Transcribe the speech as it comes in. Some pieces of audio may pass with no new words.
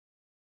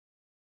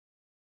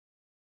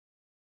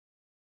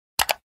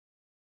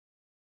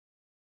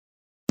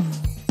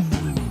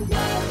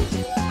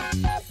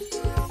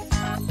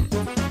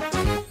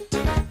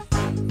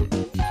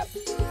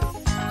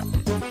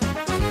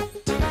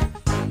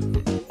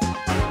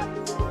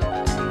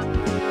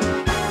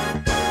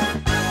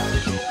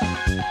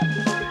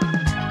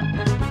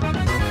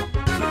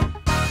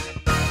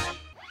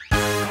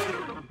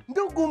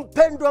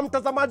Mpendwa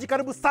mtazamaji,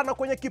 karibu sana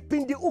kwenye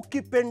kipindi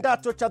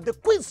ukipendacho cha The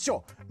Quiz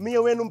Show. Mie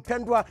wenu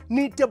mpendwa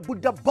Nite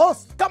Buddha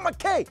Boss kama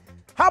K.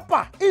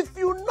 Hapa, if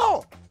you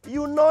know,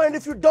 you know, and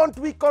if you don't,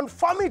 we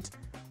confirm it.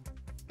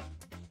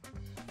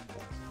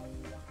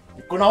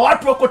 Kuna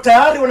watu wako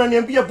tayari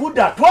wananiambia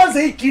Buddha,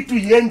 tuanze hii kitu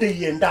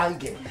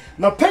iendange.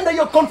 Napenda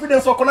hiyo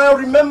confidence wako nayo.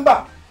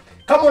 Remember,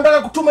 kama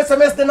unataka kutuma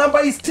SMS, the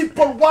number is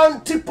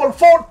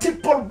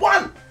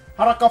 111444411.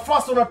 Haraka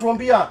fast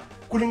unatuambia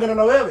kulingana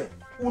na wewe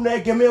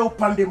unaegemea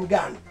upande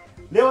mgani.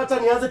 Leo hata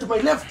nianze to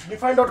my left, ni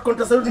find out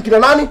contestant ni kina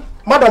nani.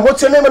 Madam,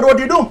 what's your name and what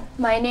do you do?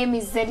 My name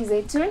is Zedi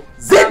Zaitun.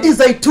 Zedi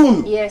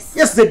Zaitun? Yes.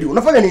 Yes, Zedi.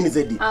 Unafanya nini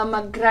Zedi? I'm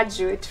a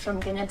graduate from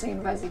Kenyatta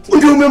University.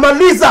 Ndio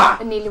umemaliza?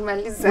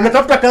 Nilimaliza.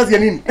 Unatafuta kazi ya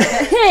nini?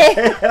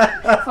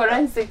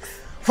 Forensics.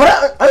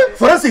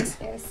 Forensics?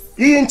 Yes.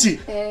 Hii nchi?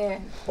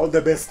 All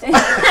the best.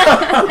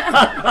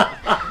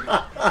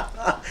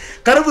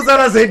 Karibu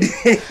sana Zedi.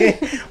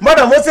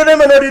 Madam, what's your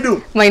name and what do you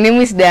do? My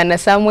name is Diana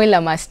Samuel.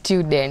 I'm a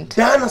student.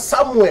 Diana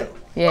Samuel?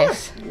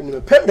 Yes.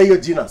 Nimependa hiyo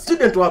jina.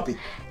 Student wapi?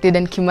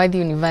 Dedan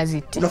Kimathi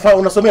University.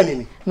 Unasomea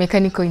nini?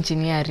 Mechanical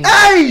engineering.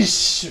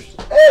 Aish!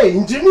 Hey,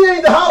 engineer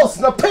in the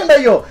house. Napenda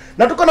hiyo.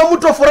 Na tuko na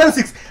mtu wa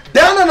forensics.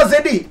 Diana na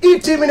Zedi, hii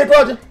team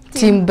inaitwaje?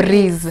 Team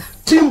Breeze.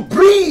 Team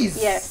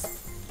Breeze. Yes.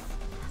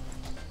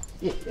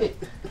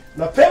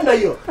 Napenda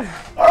hiyo.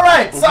 All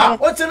right, sir.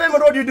 What's your name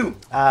and what do you do?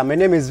 My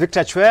name is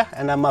Victor Chwe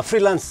and I'm a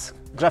freelance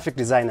graphic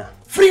designer.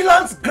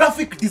 Freelance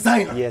graphic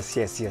designer. Yes.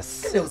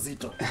 Leo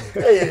zito.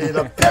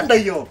 Napenda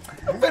hiyo.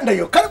 Napenda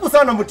hiyo. Karibu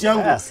sana mtu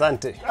yangu.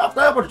 Asante.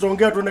 After hapo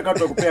tutaongea tuone kama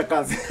tutakupea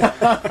kazi.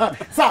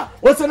 Sir,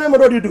 what's your name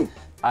and what do you do?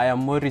 I am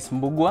Morris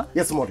Mbugwa.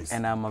 Yes, Morris.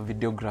 And I'm a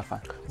videographer.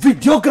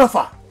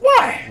 Videographer?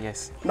 Why?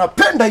 Yes.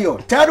 Napenda hiyo.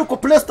 Tayari uko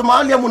placed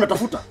mahali ama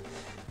unatafuta?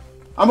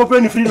 Ama pia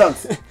ni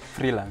freelance?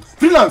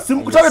 Freelance.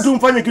 Simkutane tu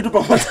mfanye kitu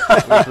pamoja.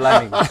 We're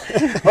planning.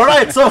 All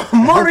right, so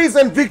Morris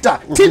and Victor,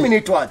 team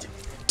inaitwaje?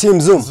 Team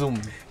Zoom.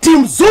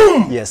 Team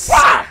Zoom? Yes.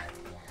 Wow.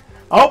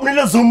 I hope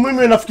nile Zoom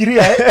mimi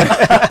nafikiria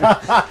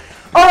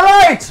All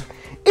right.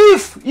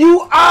 If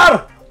you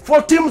are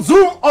for Team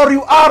Zoom or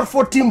you are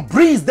for Team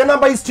Breeze, the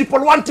number is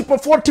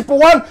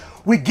 111444411.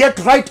 We get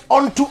right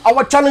on to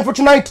our challenge for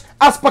tonight.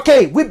 As per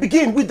K, we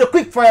begin with the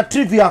quick fire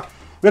trivia.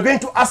 We're going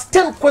to ask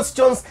 10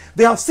 questions.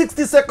 They have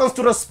 60 seconds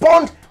to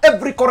respond.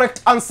 Every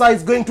correct answer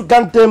is going to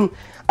get them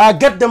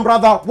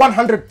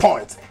 100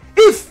 points.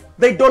 If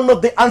they don't know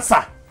the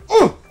answer,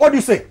 what do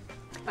you say?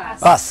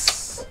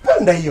 Pass.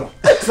 Penda hiyo.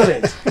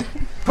 Excellent.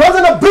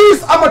 Tuanze na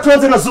Breeze ama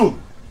tuanze na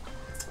Zoom?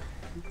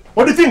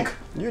 What do you think?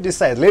 You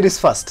decide. Ladies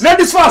first.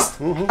 Ladies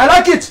first. I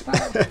like it.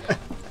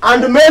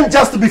 And men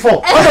just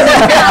before.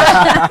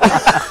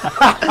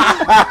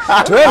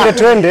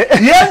 Twende.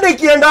 Yende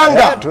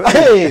kiendanga.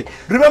 Hey,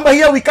 remember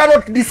here we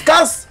cannot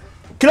discuss.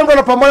 Kila mtu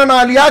anapambana na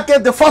hali yake.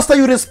 The faster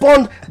you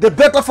respond, the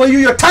better for you.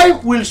 Your time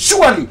will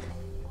surely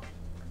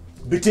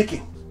be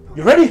ticking.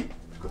 You ready?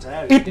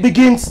 It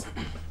begins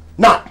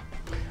now.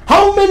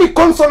 How many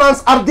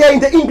consonants are there in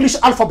the English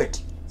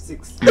alphabet?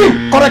 6.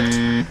 Correct.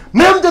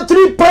 Name the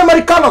 3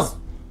 primary colors.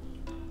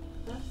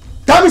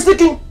 Time is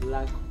ticking.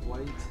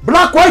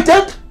 Black, white,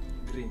 and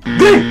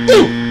green.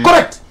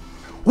 Correct.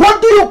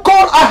 What do you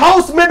call a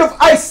house made of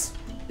ice?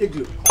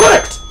 Igloo.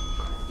 Correct.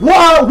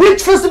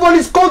 Which festival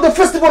is called the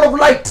Festival of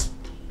Light?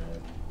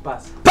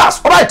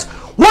 Pass. All right.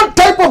 What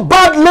type of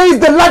bird lays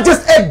the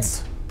largest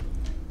eggs?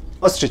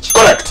 Ostrich.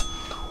 Correct.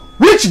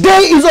 Which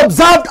day is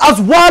observed as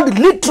World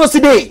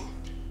Literacy Day?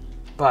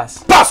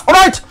 Pass. All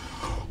right.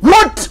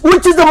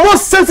 Which is the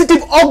most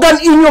sensitive organ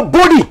in your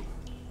body?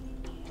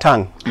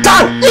 Tongue.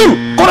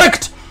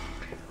 Correct.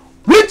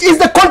 Which is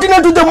the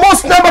continent with the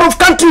most number of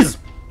countries?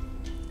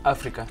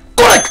 Africa.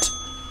 Correct.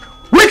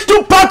 Which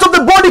 2 parts of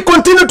the body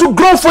continue to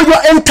grow for your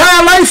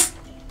entire life?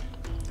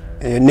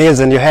 Your nails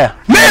and your hair.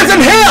 Nails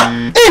and hair.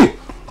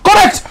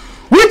 Correct.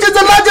 Which is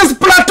the largest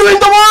plateau in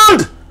the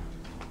world?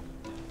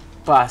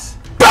 Pass.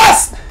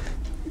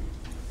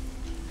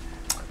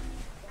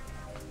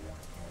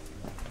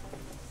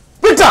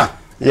 Victor.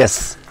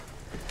 Yes.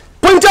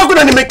 Point yako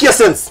na nimekia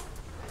sense.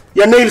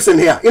 Your nails and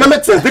hair. Ina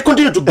make sense. They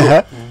continue to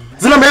grow.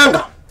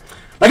 Zinameanga.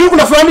 Lakini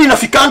kuna fulani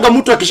inafikanga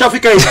mtu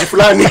akishafika age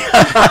fulani.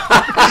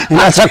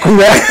 Inaacha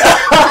kumea.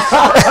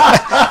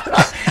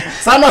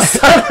 Sana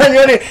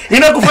nione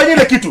inakufanyia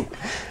ile kitu.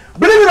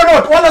 Believe it or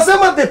not,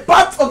 wanasema the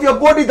parts of your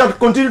body that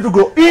continue to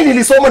grow. Hii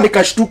nilisoma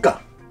nikashtuka.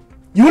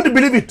 You won't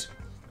believe it.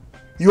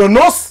 Your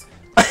nose.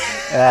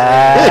 No.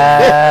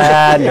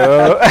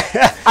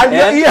 And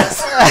your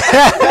ears.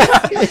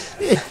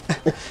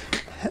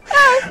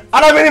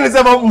 Ana mimi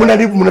nilisema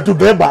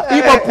mnatubeba.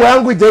 Hii papo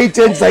yangu ijai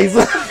change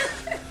size.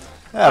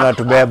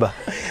 Anatubeba.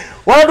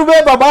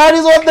 Wanatubeba, but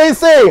is what they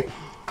say.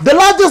 The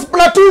largest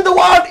plateau in the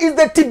world is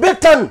the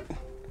Tibetan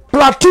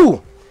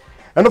Plateau.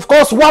 And of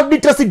course, World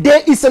Literacy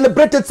Day is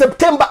celebrated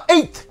September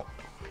 8th.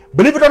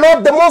 Believe it or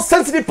not, the most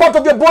sensitive part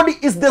of your body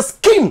is the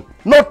skin,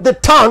 not the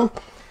tongue.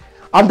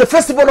 And the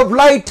Festival of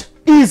Light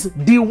is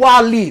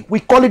Diwali. We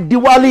call it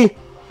Diwali.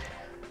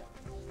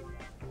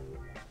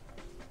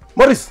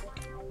 Morris.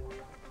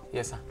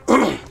 Yes, sir.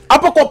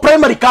 Hapo kwa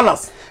primary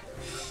colors.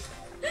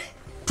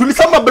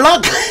 Tulisema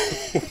black.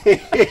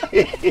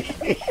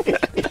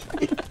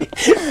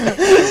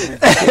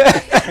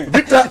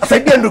 Victor,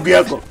 saidia ndugu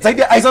yako.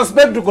 Saidia, I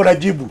suspect uko na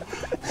jibu.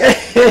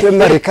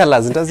 Primary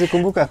colors,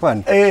 nitazikumbuka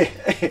kwani? There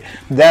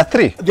are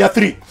three. There are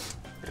three.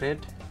 Red,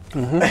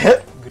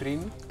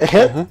 green,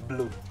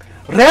 blue.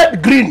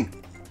 Red, green.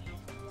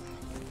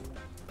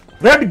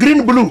 Red,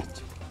 green, blue.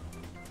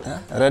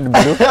 Red,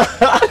 blue,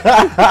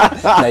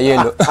 na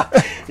yellow.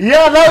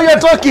 Yeah, now you're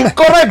talking.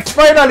 Correct,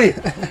 finally.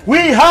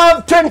 We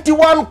have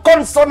 21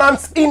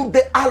 consonants in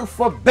the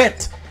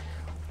alphabet.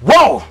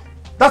 Wow,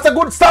 that's a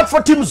good start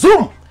for Team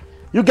Zoom.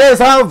 You guys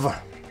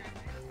have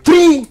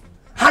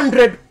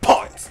 300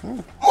 points.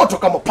 Moto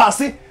kama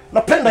pasi.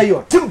 Napenda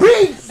hiyo. Team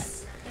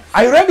Breeze.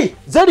 Are you ready?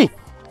 Zeddy,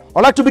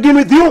 I'd like to begin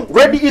with you.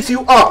 Ready if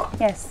you are.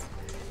 Yes.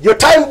 Your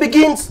time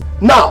begins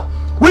now.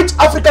 Which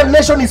African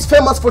nation is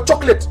famous for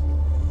chocolate?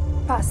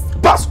 Pass.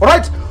 Pass, all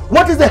right?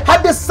 What is the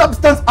hardest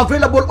substance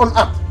available on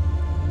earth?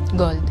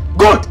 Gold.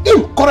 Gold.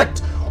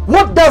 Incorrect.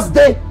 What does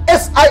the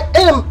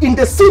SIM in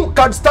the SIM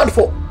card stand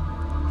for?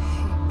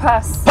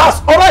 Pass.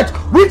 Pass, all right.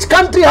 Which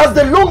country has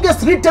the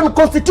longest written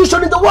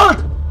constitution in the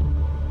world?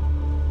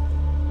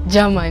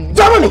 Germany.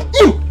 Germany.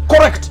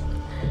 Incorrect.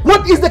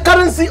 What is the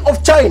currency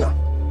of China?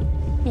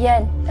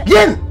 Yen.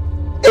 Yen.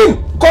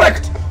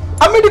 Incorrect.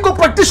 A medical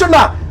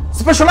practitioner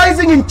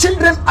specializing in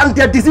children and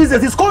their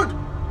diseases is called?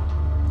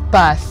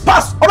 Pass.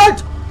 Pass, all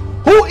right.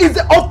 Who is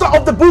the author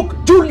of the book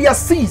Julius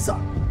Caesar?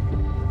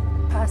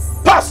 Pass.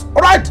 Pass,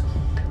 all right.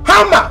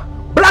 Hammer,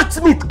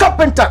 blacksmith,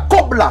 carpenter,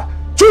 cobbler.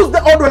 Choose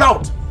the odd one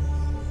out.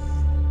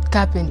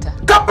 Carpenter.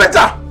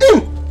 Carpenter.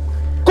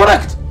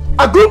 Correct.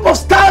 A group of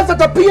stars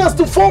that appears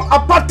to form a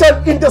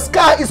pattern in the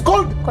sky is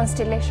called?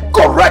 Constellation.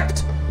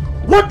 Correct.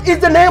 What is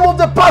the name of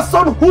the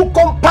person who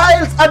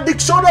compiles a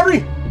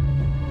dictionary?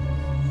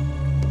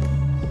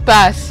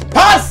 Pass.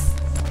 Pass.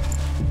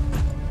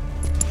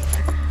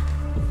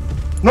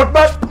 Not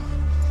bad.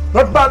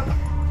 Not bad.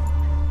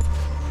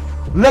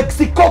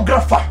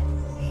 Lexicographer.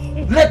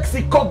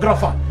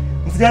 Lexicographer.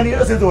 Msijali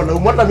yote ndio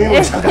unaumwa mimi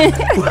mshanga.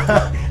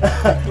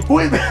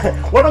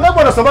 Wanangapi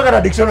wanasomaka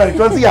na dictionary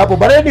tuanzie hapo.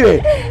 But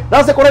anyway,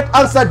 that's the correct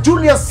answer.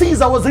 Julius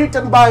Caesar was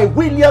written by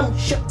William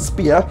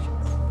Shakespeare.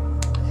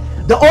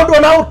 The odd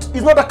one out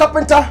is not a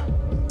carpenter.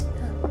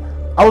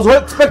 I was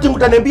expecting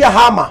utaniambia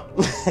hammer.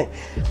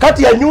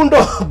 Kati ya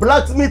nyundo,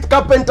 blacksmith,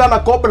 carpenter na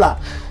cobbler.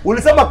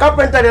 Ulisema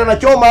carpenter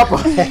anachoma hapa.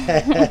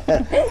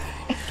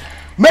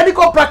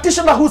 Medical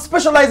practitioner who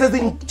specializes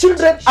in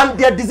children and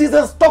their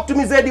diseases. Talk to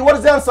me, Zeddy. What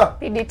is the answer?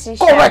 Pediatrician.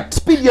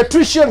 Correct.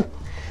 Pediatrician.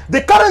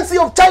 The currency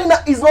of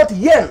China is not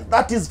yen.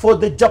 That is for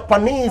the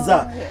Japanese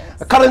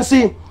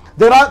currency.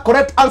 The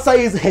correct answer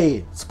is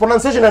hey.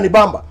 Pronunciation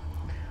anibamba.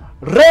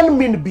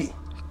 Renminbi.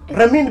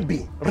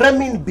 Renminbi.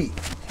 Renminbi.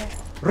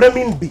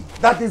 Renminbi.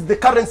 That is the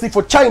currency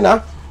for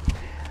China.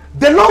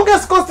 The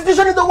longest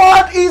constitution in the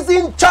world is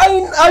in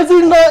China,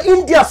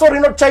 India. Sorry,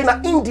 not China,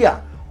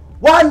 India.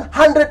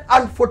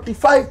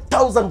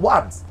 145,000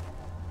 words.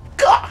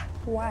 God.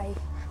 Why?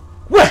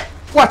 We,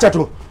 wacha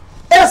tu.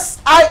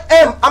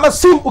 SIM, ama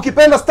SIM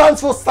ukipenda,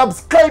 stands for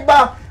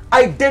Subscriber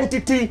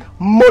Identity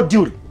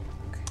Module.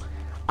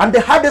 And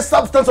the hardest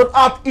substance on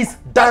earth is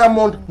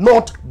diamond,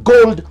 not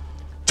gold.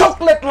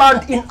 Chocolate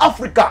land in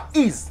Africa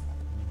is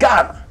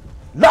Ghana.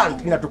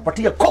 Land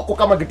inatupatia koko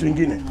kama kitu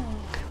ingine.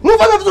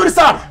 Mufanya vizuri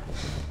sana.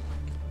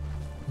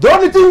 The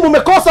only thing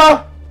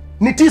mumekosa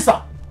ni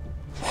 9.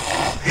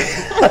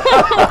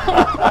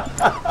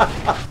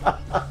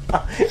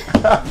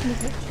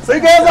 So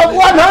you guys have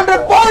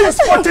 100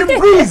 points for Team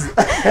Breeze.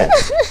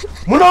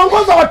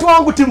 Mnaongoza watu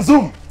wangu Team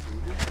Zoom.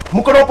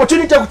 Mko na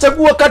opportunity ya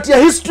kuchagua kati ya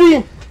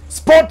history,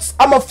 sports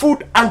ama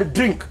food and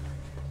drink.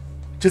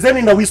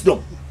 Chezeni na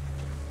wisdom.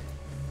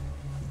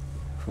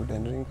 Food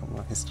and drink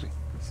or history?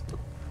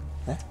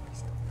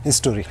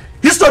 History.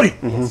 History.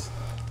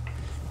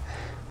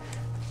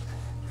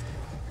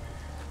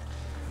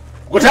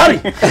 Go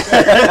tayari?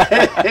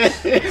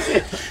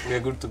 We are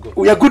good to go.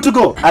 We are good to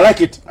go. I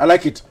like it. I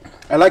like it.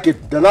 I like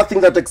it. There's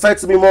nothing that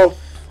excites me more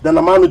than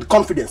a man with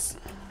confidence.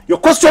 Your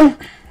question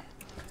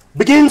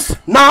begins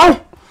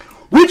now.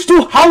 Which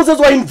two houses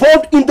were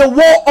involved in the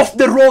War of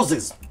the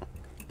Roses?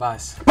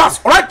 Pass. Pass,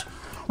 all right.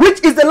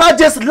 Which is the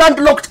largest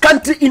landlocked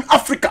country in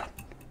Africa?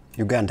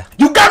 Uganda.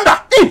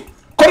 Uganda.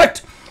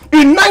 Correct.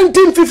 In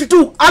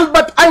 1952,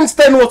 Albert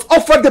Einstein was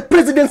offered the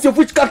presidency of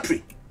which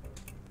country?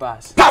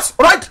 Pass. Pass,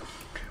 all right.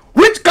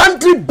 Which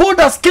country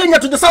borders Kenya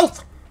to the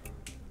south?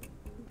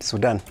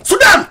 Sudan.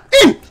 Sudan.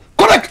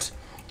 Correct.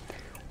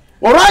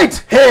 All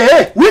right.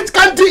 Hey. Which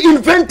country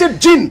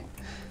invented gin?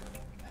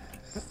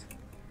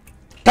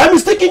 Time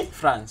is ticking.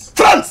 France.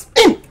 France.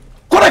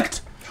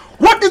 Correct.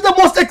 What is the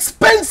most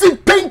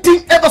expensive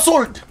painting ever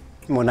sold?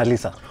 Mona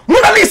Lisa.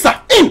 Mona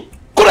Lisa.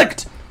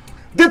 Correct.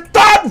 The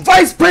third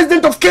vice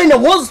president of Kenya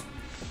was?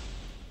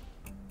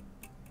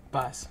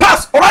 Pass.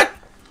 Pass. All right.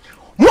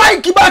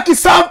 Mwai Kibaki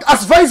served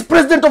as vice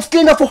president of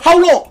Kenya for how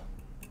long?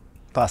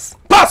 Pass.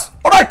 Pass.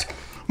 All right.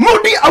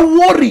 Moody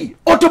Awori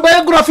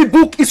autobiography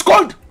book is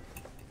called?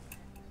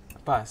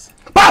 Pass.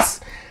 Pass.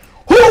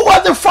 Who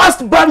were the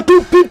first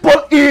Bantu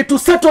people to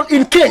settle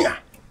in Kenya?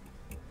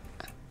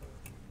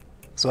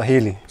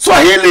 Swahili.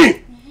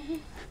 Swahili.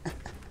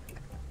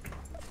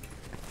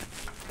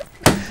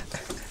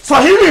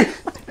 Swahili.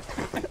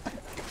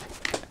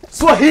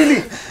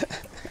 Swahili.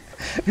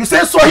 You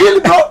say Swahili,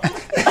 bro?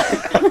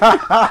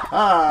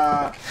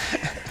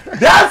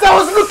 The answer I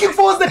was looking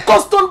for was the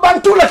coastal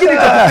Bantu, lakini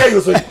nitakupea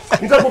hiyo Swahili.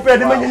 Nitakupea,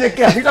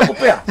 nimenyenyekea.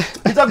 Nitakupea.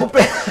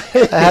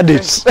 I had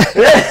it.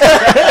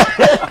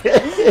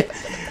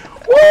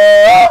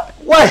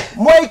 Why?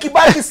 Mwai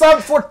Kibaki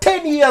served for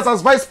 10 years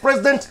as vice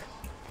president.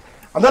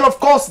 And then, of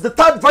course, the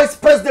third vice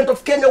president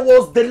of Kenya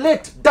was the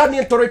late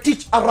Daniel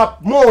Toroitich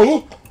Arap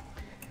Moi.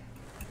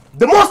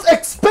 The most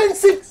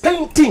expensive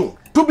painting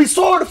to be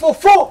sold for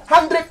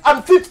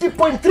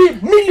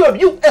 $450.3 million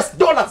US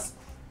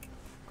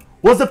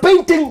was the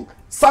painting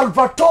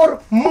Salvator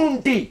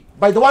Mundi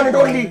by the one and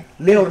only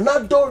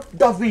Leonardo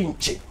da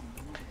Vinci.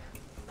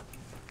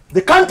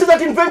 The country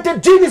that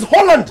invented gin is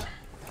Holland.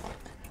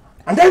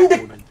 And then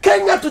the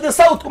Kenya to the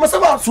south,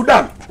 kumesema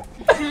Sudan.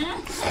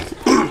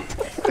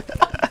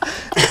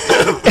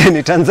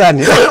 Ni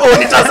Tanzania. Oh,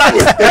 ni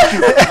Tanzania.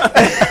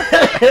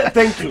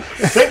 Thank you.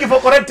 Thank you for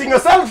correcting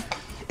yourself.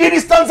 It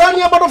is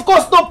Tanzania, but of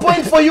course, no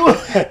point for you.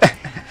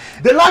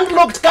 The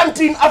landlocked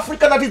country in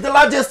Africa that is the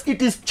largest,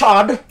 it is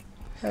Chad.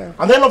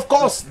 And then, of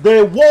course,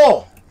 the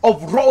War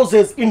of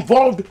Roses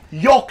involved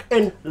York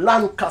and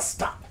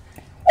Lancaster.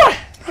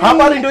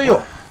 Habari ndio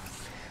hiyo.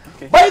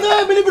 By the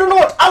way, believe it or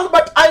not,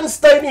 Albert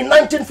Einstein in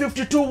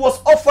 1952 was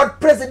offered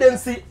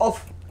presidency of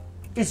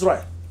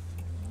Israel.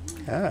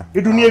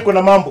 Hii dunia iko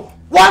na mambo.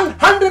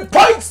 100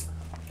 points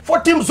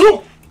for Team Zoom.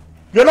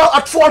 You're now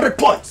at 400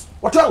 points.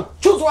 What wrong?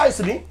 Choose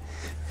wisely.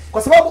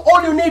 Kwa sababu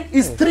all you need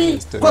is 3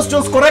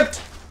 questions correct.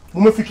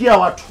 Mumefikia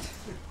watu.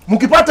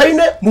 Mkipata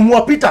ine,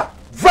 mumuwapita.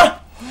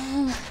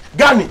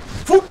 Gani?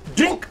 Food,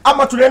 drink,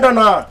 ama tunaenda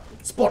na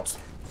sports?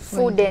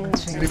 Food and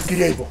drink.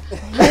 Nilifikiria hivyo.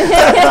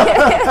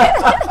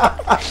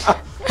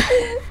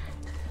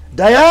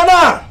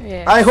 Diana,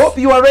 Yes. I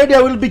hope you are ready.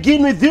 I will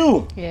begin with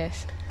you.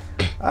 Yes.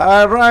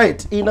 All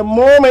right, in a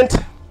moment.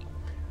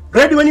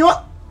 Ready when you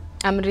are?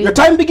 I'm Your ready.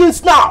 time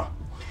begins now.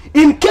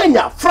 In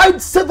Kenya,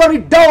 fried savory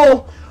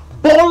dough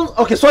ball.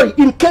 Okay, sorry.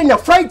 In Kenya,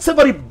 fried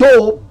savory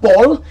dough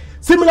ball,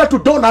 similar to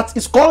donuts,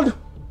 is called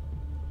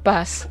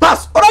Pass.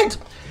 pass. All right.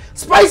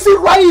 Spicy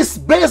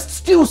rice-based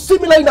stew,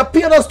 similar in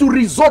appearance to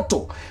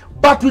risotto,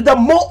 but with a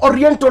more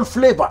oriental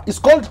flavor, is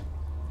called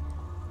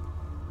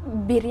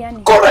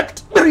Biryani.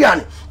 correct.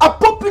 Biryani. A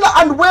popular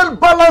and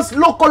well-balanced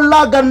local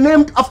lager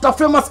named after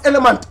famous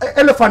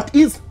elephant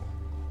is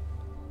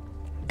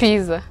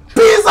Pizza.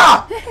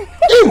 pizza.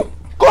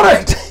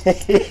 Correct.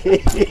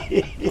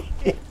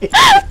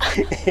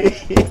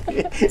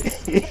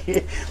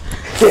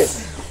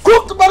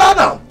 Cooked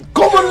banana,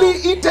 commonly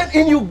eaten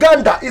in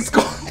Uganda, is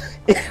called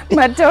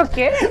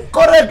Matoke.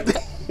 correct.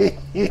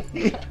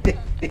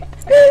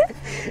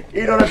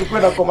 You don't have to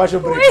put a commercial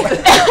break.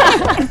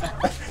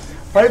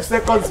 5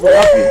 seconds for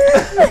happy.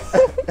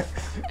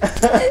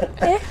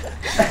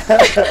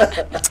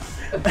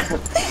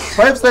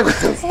 5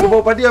 seconds.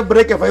 Tumepatia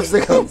break ya 5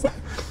 seconds.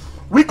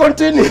 We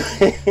continue.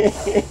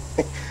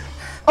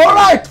 All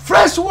right,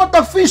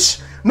 freshwater fish,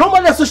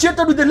 normally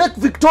associated with the Lake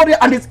Victoria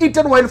and is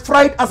eaten while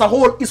fried as a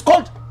whole, is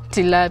called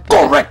Tilapia.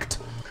 correct.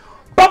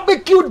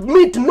 Barbecued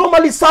meat,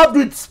 normally served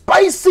with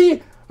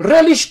spicy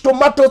relish,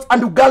 tomatoes,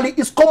 and ugali,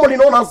 is commonly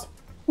known as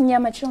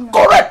Nyama choma.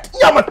 correct.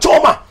 Nyama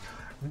choma.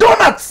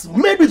 Donuts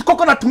made with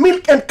coconut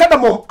milk and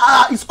cardamom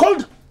is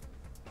called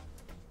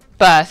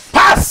Pass.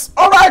 pass.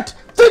 All right.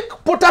 Thick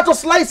potato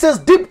slices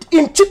dipped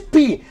in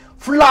chickpea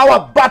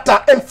flour,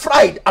 butter, and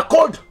fried are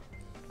called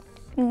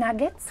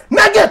Nuggets.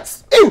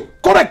 nuggets.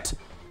 Correct.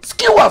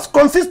 Skewers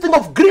consisting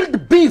of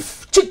grilled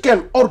beef,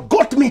 chicken, or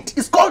goat meat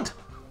is called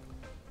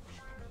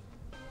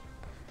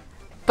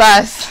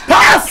Pass.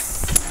 pass.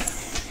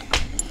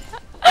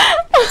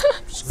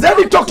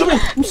 Zemi, talk to me.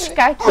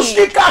 Mshikaki.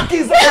 Mshikaki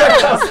is the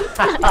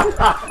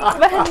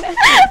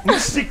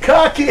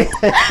Mshikaki.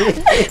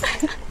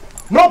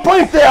 No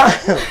point there.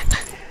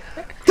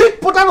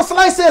 Thick potato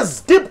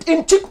slices dipped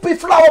in chickpea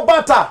flour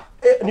butter.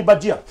 Ni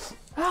bajia.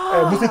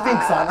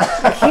 Msithink sana.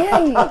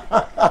 Okay.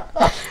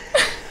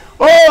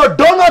 Oh,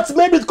 donuts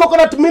made with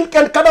coconut milk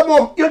and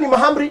cardamom. Hiyo ni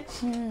mahamri.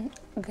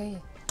 Okay.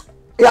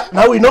 Yeah,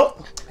 now we know.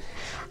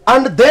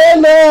 And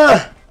then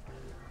a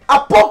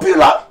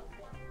popular,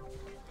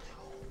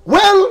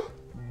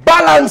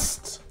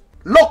 well-balanced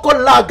local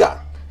lager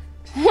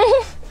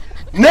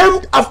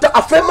named after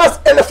a famous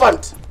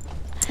elephant.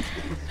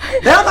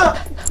 Diana,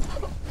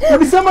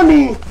 ulisema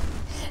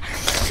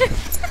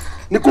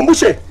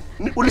nikumbushe,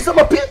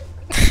 ulisema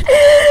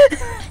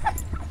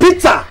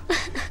pizza.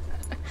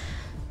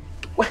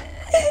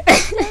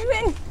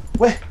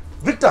 We,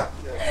 Victor,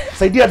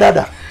 saidia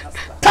dada.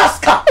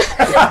 Taska.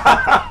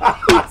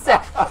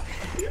 Pizza.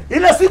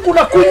 Ile siku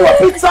nakunywa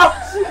pizza.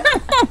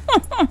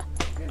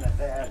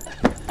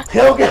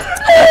 Okay.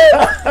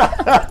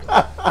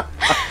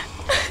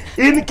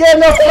 In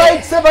Kenya,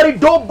 fried savory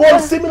dough ball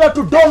similar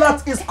to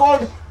donuts is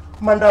called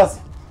mandazi.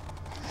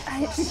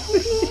 Yeah.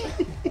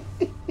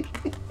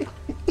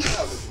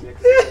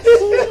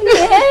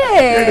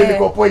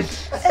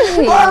 Point.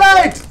 All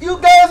right, you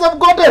guys have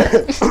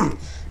gotten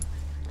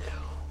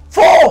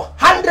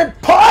 400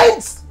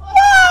 points.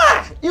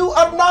 You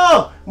are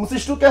now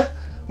Musishtuke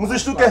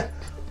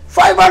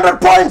 500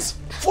 points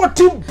for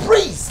Team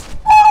Breeze.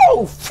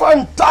 Oh,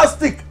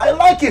 fantastic. I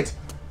like it.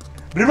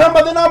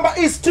 Remember, the number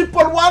is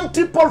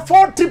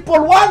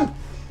 111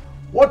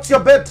 What's your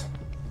bet?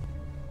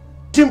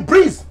 Team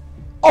Breeze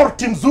or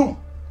Team Zoom?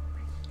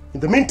 In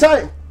the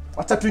meantime,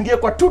 wacha tuingie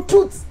kwa 2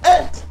 truths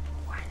and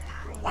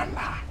 1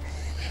 lie.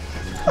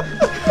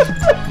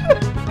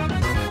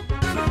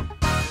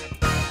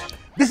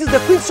 This is the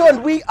quiz show,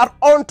 and we are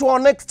on to our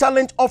next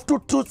challenge of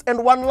 2 truths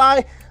and 1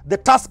 lie. The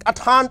task at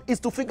hand is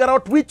to figure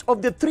out which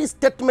of the 3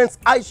 statements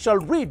I shall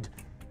read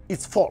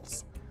is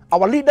false.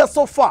 Our leader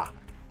so far,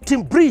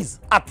 Team Breeze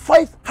at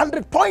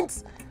 500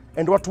 points,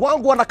 and watu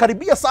wangu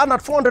wanakaribia sana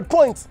at 400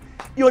 points.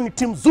 Hiyo ni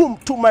Team Zoom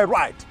to my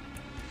right.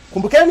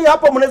 Kumbukeni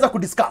hapa mnaweza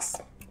kudiscuss.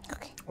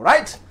 Okay.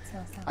 Alright?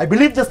 I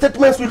believe the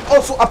statements will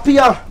also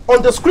appear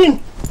on the screen.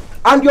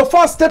 And your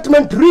first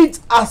statement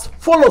reads as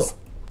follows.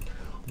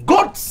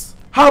 Goats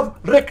have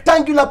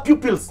rectangular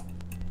pupils.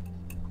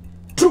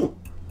 True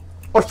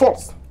or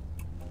false?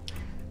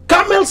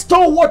 Camels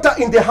store water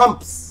in their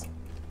humps.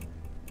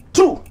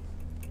 True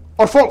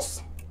or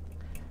false?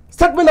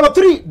 Statement number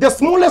 3. The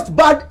smallest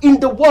bird in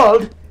the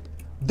world,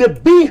 the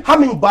bee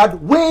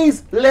hummingbird,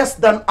 weighs less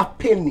than a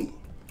penny.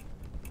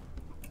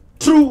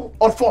 True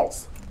or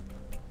false?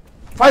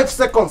 5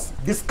 seconds.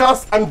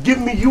 Discuss and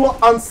give me your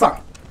answer.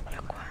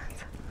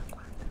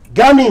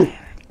 Gani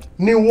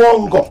ni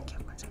uongo?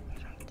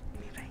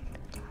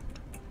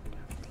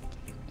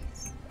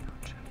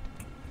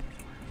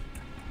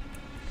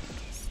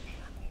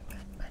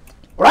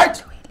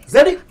 Right?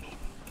 Ready?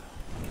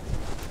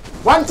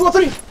 1, 2, or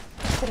 3?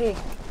 3.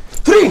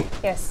 3.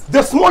 Yes.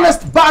 The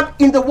smallest bird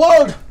in the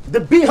world, the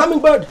bee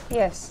hummingbird.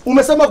 Yes.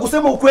 Umesema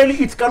kusema ukweli,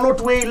 it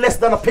cannot weigh less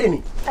than a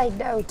penny. I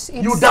doubt.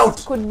 You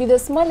doubt. Could be the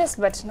smallest,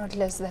 but not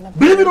less than a.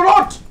 Believe it or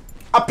not,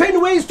 a penny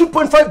weighs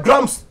 2.5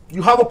 grams.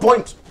 You have a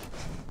point.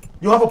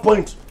 You have a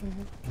point.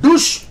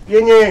 Douche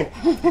yenye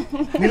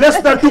ni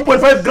less than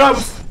 2.5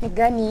 grams.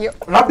 Gani hiyo?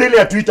 Labda ile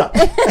ya Twitter.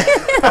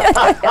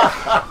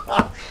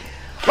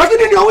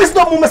 Lakini ni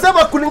wisdom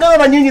umesema kulingana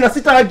na nyinyi, na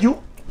sita argue.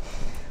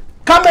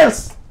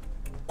 Camels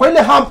kwa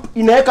ile hump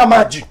inaweka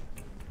maji.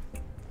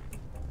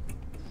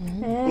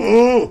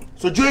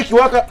 So juu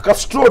ikiwaka ka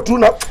straw tu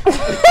na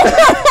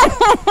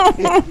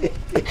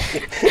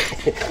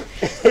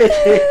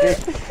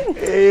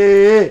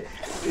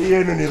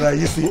yenu ni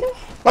rahisi.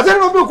 Wacha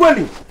niwaambie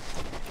kweli.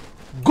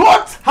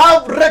 Goats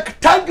have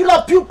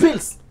rectangular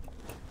pupils.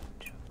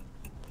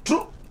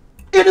 True.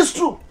 It is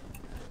true.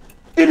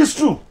 It is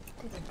true.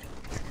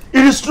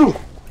 It is true.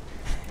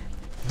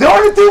 The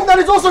only thing that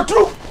is also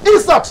true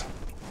is that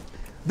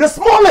the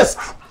smallest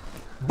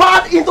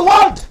bird in the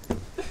world,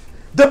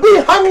 the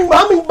bee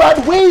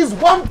hummingbird, weighs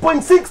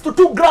 1.6 to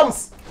 2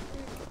 grams,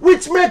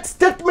 which makes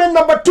statement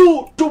number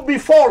 2 to be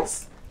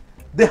false.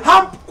 The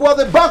hump kwa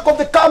the back of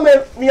the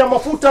camel ni ya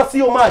mafuta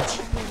sio maji.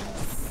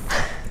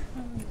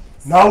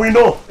 Now we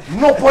know.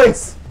 No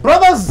points.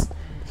 Brothers,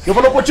 you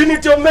have an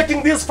opportunity of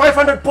making these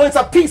 500 points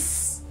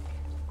apiece.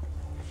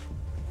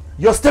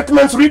 Your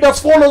statements read as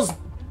follows.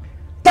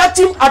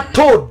 Touching a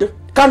toad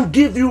can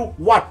give you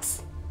what?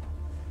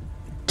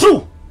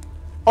 True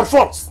or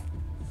false?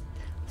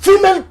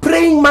 Female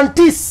praying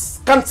mantis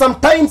can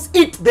sometimes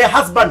eat their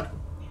husband.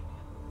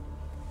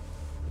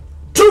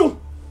 True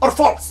or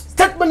false?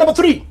 Statement number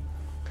 3.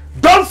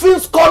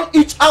 Dolphins call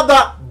each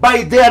other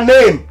by their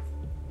name.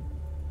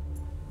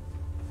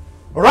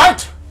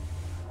 Right?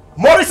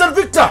 Maurice and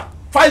Victor,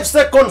 5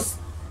 seconds.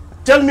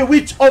 Tell me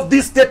which of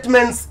these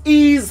statements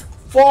is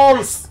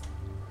false.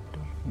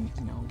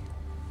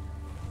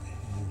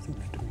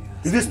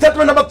 Is it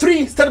statement number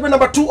 3, statement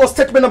number 2, or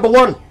statement number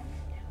 1?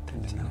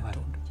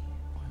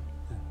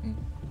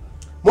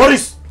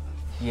 Maurice,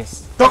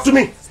 Yes. talk to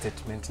me.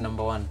 Statement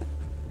number 1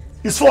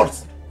 It's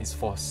false. is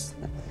false.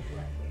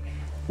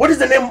 What is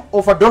the name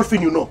of a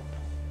dolphin you know?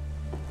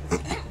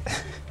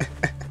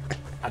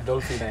 A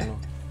dolphin, I know.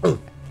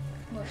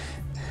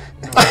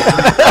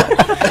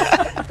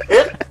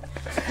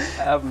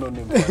 I have no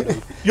name.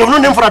 You have no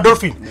name for a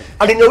dolphin.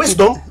 And in your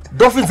wisdom,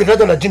 dolphins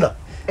zinaitwa na jina.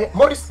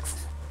 Maurice,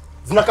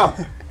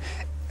 zinakam.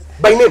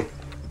 By name.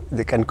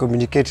 They can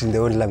communicate in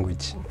their own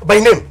language. By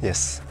name.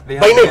 Yes. They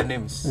By have name. their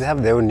names. They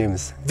have their own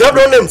names. They have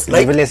no names.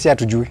 Like, Vile si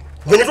hatujui.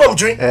 when you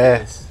mjui.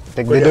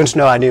 Like they don't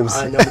know our names.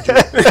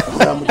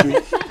 Amujui.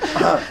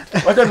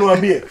 Wacha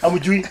niwaambie,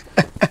 amujui.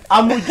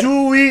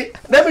 Amujui.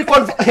 Let me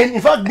confirm.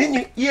 In fact,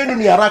 ninyi yenu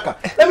ni haraka.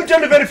 Let me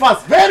tell you very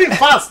fast. Very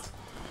fast.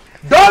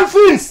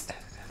 Dolphins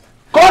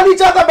call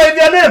each other by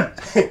their name.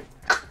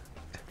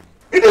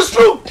 It is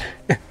true.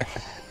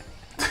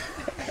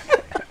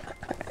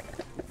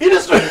 It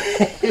is true.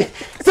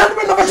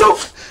 Statement number 2.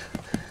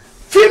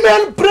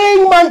 Female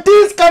praying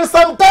mantis can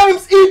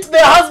sometimes eat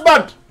their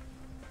husband.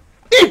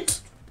 Eat.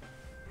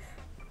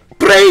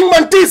 Praying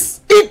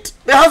mantis eat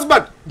their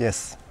husband.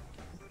 Yes.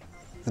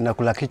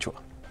 Zinakula kichwa.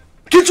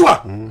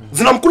 Kichwa.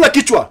 Zinamkula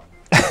kichwa.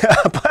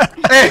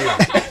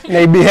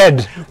 Maybe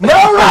head.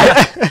 All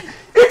right.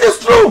 It is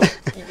true.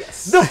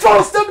 Yes. The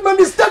false statement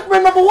is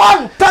statement number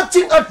 1.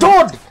 Touching a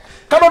toad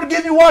cannot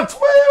give you what?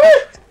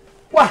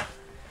 What?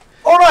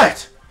 All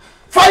right.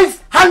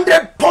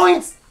 500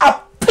 points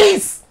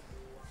apiece.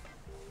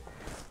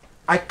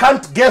 I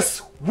can't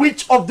guess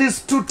which of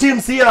these two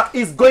teams here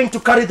is going to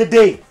carry the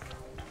day.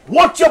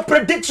 What's your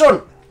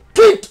prediction?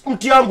 Tweet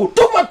mti yangu.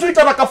 Tuma tweet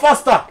haraka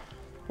faster.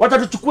 Wacha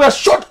tuchukue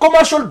short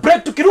commercial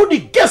break,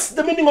 tukirudi guess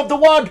the meaning of the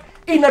word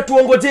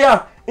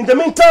inatuongojea. In the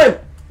meantime,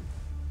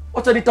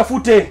 wacha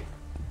nitafute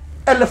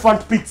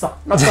elephant pizza.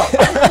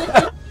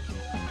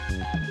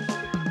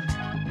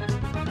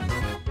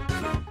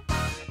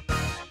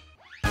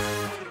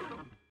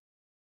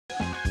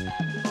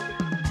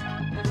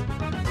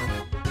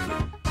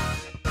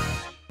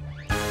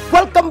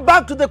 Welcome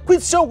back to the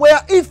quiz show, where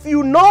if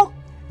you know,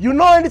 you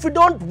know, and if you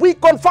don't, we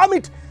confirm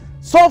it.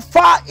 So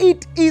far,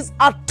 it is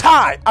a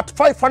tie at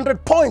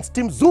 500 points,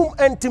 Team Zoom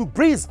and Team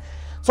Breeze.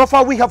 So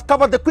far, we have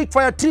covered the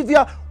quickfire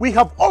trivia. We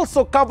have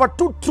also covered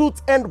 2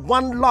 truths and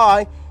 1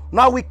 lie.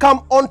 Now we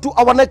come on to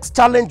our next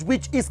challenge,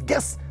 which is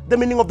guess the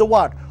meaning of the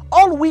word.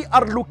 All we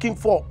are looking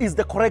for is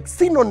the correct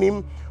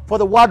synonym for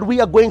the word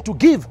we are going to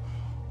give.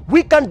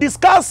 We can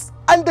discuss,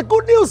 and the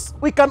good news,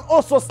 we can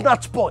also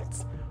snatch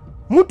points.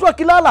 Mtu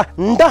akilala,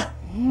 nda,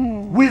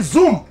 we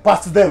zoom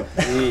past them.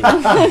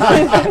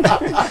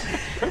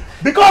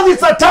 Because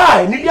it's a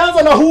tie,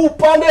 nilianza na huu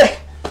upande.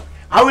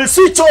 I will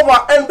switch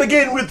over and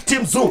begin with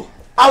Team Zoom.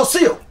 I'll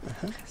see you.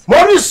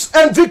 Maurice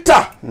and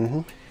Victor,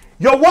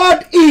 your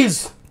word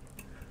is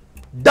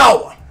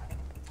dower.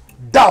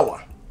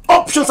 Dower.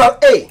 Options are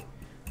A,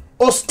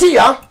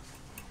 austere,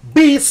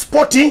 B,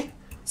 sporty,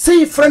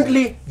 C,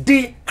 friendly,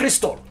 D,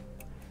 crystal.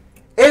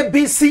 A,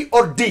 B, C,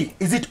 or D.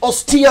 Is it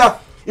austere?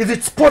 Is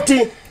it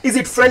sporty? Is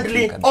it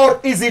friendly?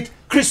 Or is it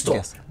crystal?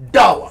 Yes.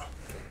 Dower.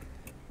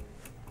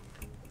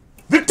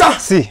 Victor?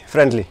 C,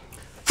 friendly.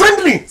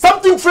 Friendly.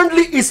 Something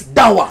friendly is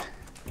dower.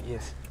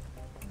 Yes.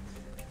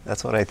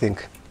 That's what I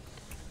think.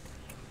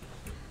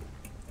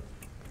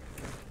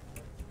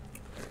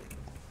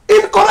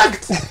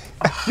 Incorrect.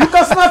 You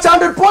can snatch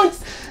 100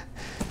 points.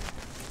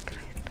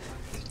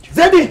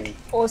 Zeddy.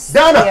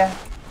 Austere.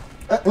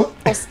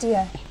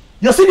 Austere.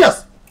 You're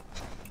serious?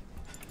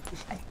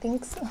 I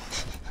think so.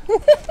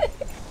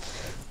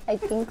 I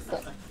think so.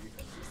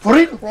 For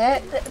real?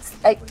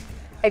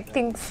 I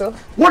think so.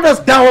 What does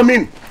dower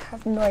mean? I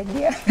have no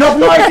idea. You have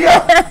no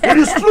idea. It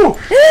is true.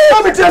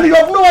 Let me tell you, you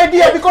have no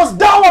idea, because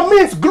dower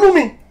means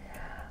gloomy.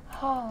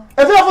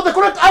 And therefore the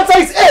correct answer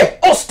is A,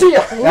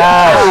 austere. No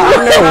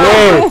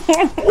way.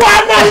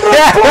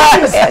 100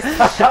 points.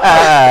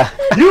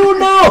 You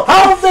now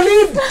have the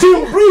lead,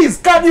 Team Breeze.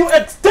 Can you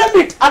extend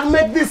it and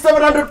make this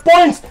 700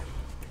 points?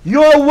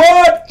 Your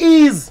word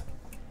is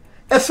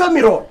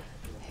ephemeral.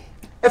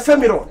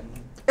 Ephemeral.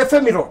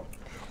 Ephemeral.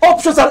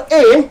 Options are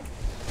A,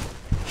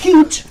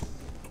 huge,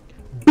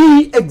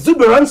 B,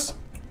 exuberance,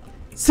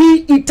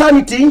 C,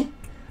 eternity,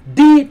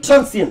 D,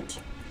 transient.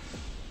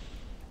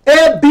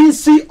 A, B,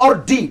 C, or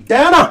D.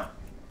 Diana,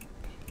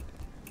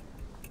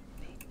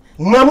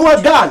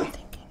 umeamua gani?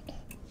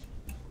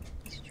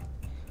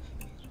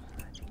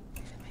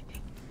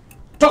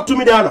 Talk to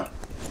me, Diana.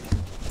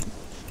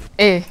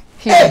 A.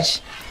 Huge. A,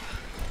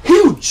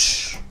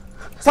 huge.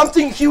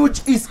 Something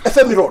huge is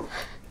ephemeral.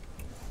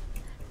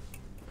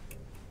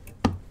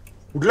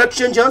 Would you like to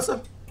change your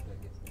answer?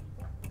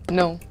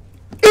 No.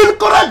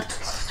 Incorrect.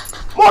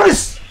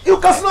 Maurice, you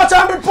can snatch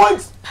 100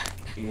 points.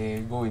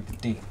 Go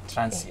with D,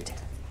 transient.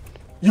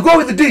 You go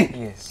with the D.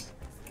 Yes.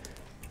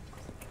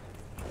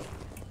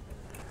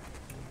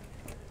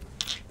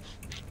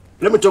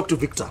 Let me talk to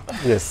Victor.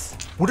 Yes.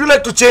 Would you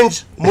like to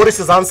change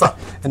Maurice's answer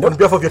on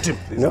behalf of your team?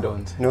 Please No,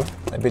 don't. no,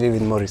 I believe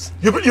in Morris.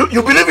 You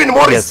believe in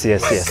Maurice? Yes,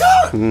 yes, My yes.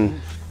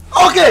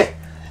 God. Okay,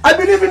 I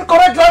believe in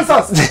correct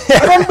answers.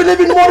 I don't believe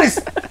in Maurice.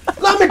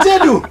 Let me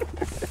tell you,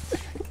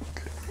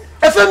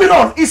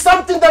 ephemeral is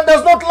something that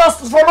does not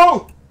last for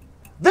long.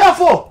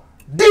 Therefore,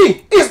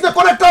 D is the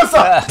correct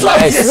answer.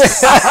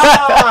 Nice.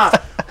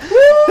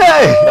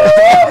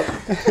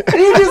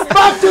 It is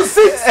back to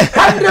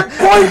 600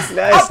 points.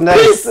 Nice,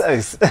 apiece.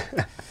 nice.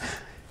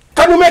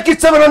 Can you make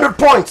it 700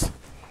 points?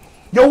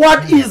 Your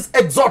word is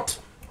exhort.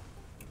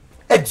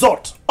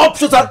 Exhort.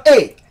 Options are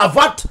A,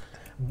 avert,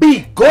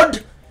 B,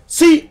 God,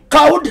 C,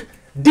 cowed,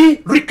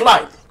 D,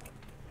 recline.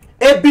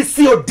 A, B,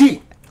 C, or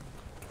D.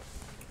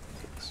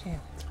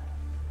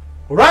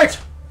 All right.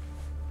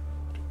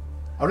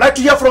 I would like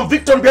to hear from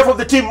Victor on behalf of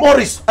the team.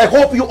 Maurice, I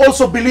hope you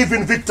also believe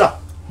in Victor.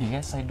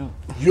 Yes, I do.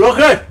 You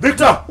okay?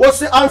 Victor, what's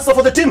the answer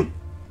for the team?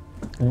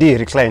 D,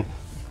 recline.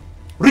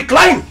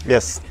 Recline.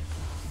 Yes.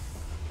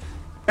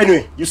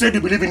 Anyway, you said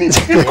you believe in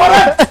it.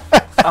 Incorrect.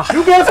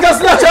 You guys can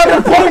snatch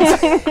 100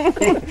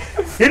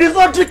 points. It is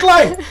not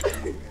recline.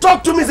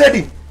 Talk to me,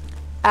 Zeddy.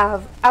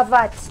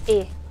 Avert.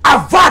 A.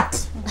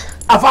 Avert.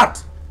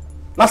 Avert.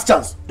 Last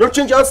chance. Don't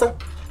change your answer.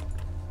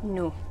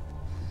 No.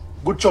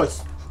 Good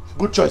choice.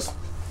 Good choice.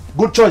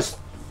 Good choice.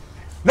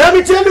 Let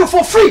me tell you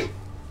for free.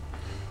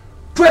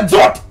 to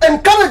exhort,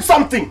 encourage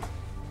something.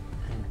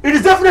 It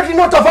is definitely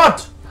not a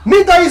verb.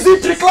 Neither is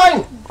it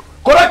recline.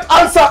 Correct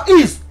answer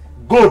is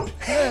good.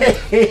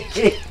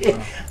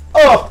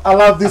 Oh, I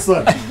love this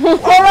one. All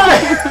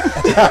right.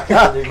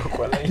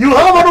 You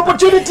have an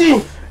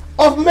opportunity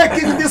of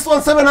making this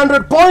one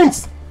 700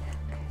 points.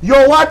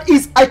 Your word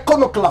is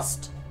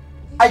iconoclast.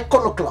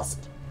 Iconoclast.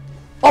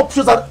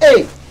 Options are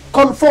A,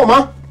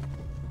 conformer,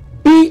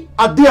 B,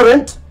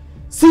 adherent,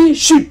 C,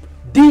 sheep,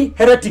 D,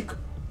 heretic.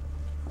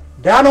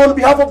 Diana, on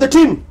behalf of the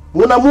team,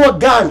 unamua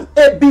gani?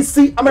 A, B,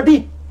 C, ama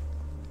D?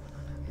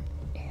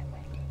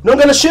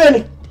 Nongana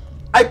sheni.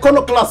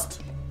 Iconoclast.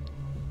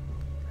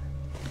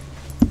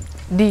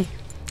 D.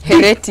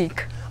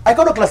 Heretic.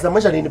 Iconoclast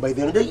namaanisha nini by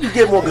the way? Hii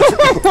game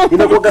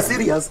inakuwa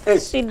serious.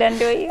 Shida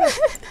ndio hiyo.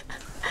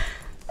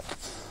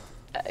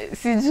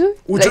 Siju.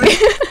 Ujui?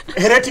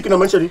 Heretic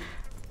inamaanisha nini?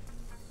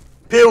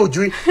 Pia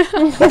ujui.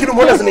 Lakini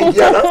umeona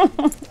zinaingiana.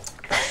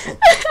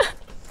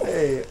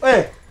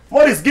 Hey,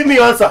 Morris, give me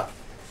your answer.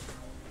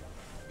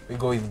 We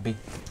go with B.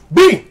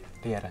 B.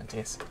 Adherent,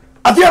 yes.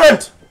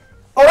 Adherent.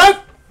 All right?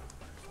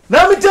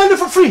 Let me tell you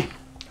for free.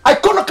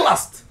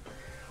 Iconoclast.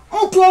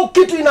 Mtu au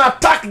kitu ina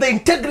attack the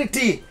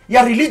integrity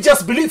ya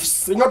religious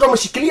beliefs. Nyoto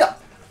wameshikilia.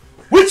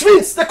 Which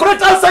means the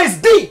correct answer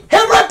is D.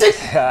 Heretic.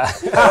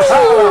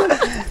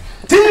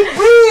 Team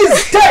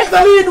Breeze, take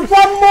the lead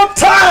one more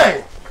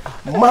time.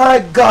 My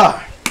God.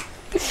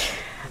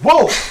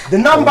 Whoa, the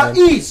number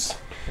is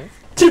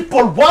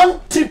 111,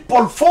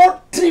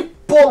 444,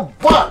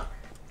 111.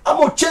 I'm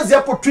going to chase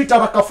hapo Twitter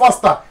raka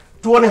faster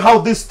to know how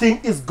this thing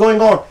is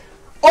going on.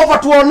 Over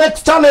to our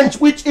next challenge,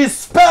 which is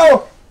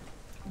spell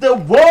the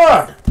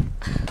word.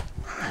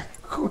 My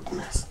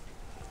goodness.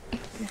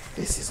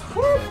 This is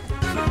hard.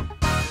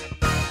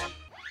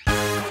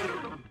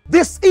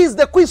 This is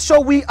the quiz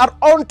show. We are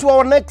on to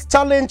our next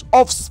challenge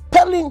of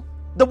spelling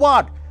the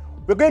word.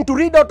 We're going to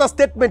read out a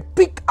statement,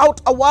 pick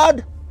out a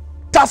word,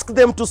 task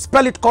them to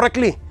spell it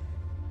correctly.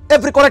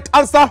 Every correct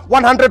answer,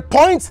 100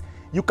 points.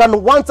 You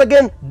can once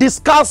again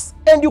discuss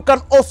and you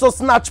can also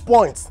snatch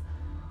points.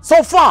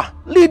 So far,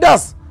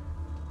 leaders,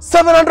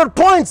 700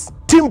 points,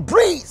 Team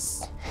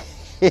Breeze.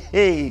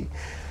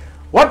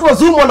 What was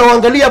Zoom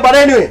wanaangalia, but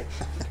anyway,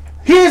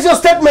 here is your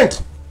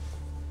statement.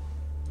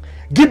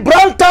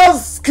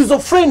 Gibraltar's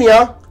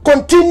schizophrenia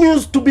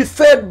continues to be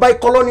fed by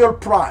colonial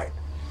pride.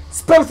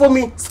 Spell for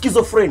me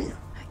schizophrenia.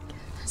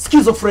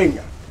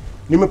 Schizophrenia.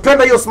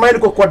 Nimependa hiyo smile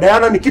kwa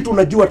Diana, ni kitu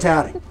unajua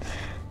tayari.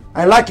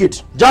 I like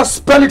it. Just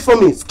spell it for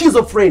me.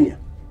 Schizophrenia.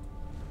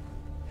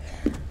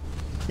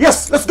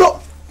 Yes, let's go.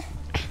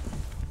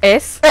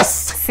 S.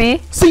 S.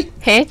 C. C.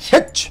 H.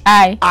 H.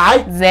 I.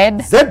 I. Z.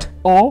 Z.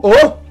 O.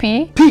 O.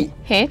 P. P.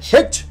 H.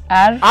 H.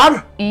 R.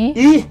 R. E.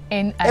 E.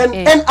 N. N. I. A.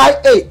 N. I.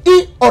 A.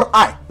 E or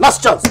I.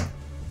 Last chance.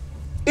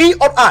 E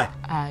or I.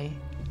 I.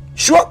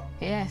 Sure?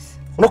 Yes.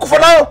 Unakufa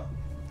nayo?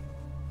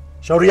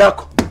 Shauri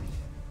yako.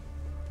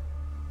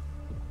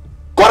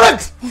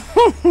 Correct.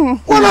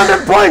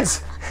 100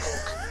 points.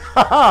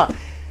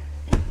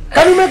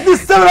 Can you make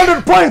this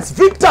 700 points?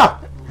 Victor,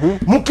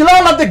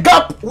 Mukilala, the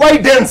gap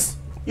widens.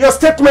 Your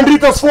statement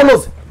reads as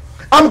follows.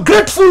 I'm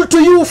grateful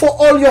to you for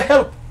all your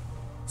help.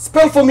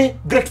 Spell for me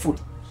grateful.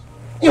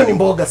 Hiyo ni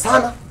mboga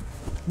sana.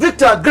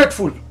 Victor,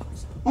 grateful.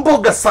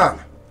 Mboga sana.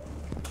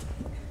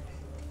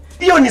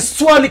 Hiyo ni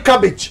swali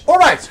cabbage. All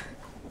right.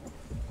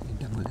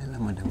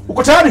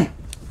 Uko tayari?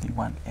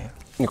 B1F.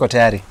 Niko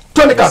tayari.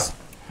 Twende kazi.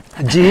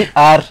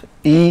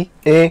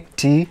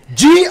 G-R-E-A-T.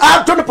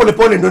 G-R, twende pole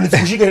pole ndo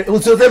nisikushike.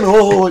 Usiseme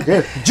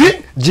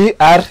G.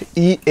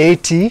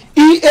 G-R-E-A-T.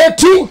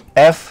 E-A-T.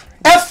 F.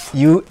 F.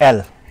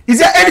 U-L. Is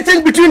there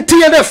anything between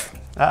T and F?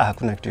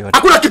 Hakuna kitu yote.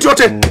 Hakuna kitu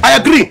yote. I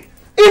agree.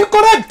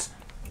 Incorrect.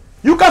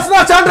 You can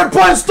snatch 100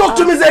 points. Talk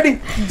to me, Zeddy.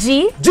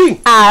 G. G.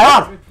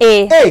 R.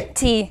 A. A.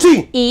 T.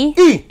 T. E.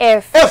 E.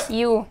 F. F.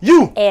 U.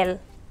 U. L.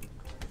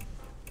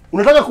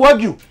 Unataka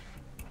kuargue?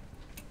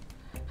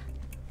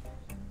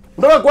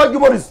 Unataka kuargue,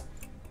 Morris?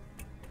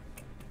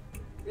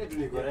 Yetu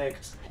ni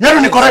correct.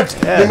 Nime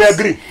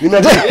agree.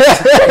 Correct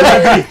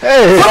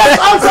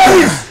answer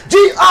is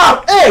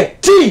G-R-A-T-E-F-U-L.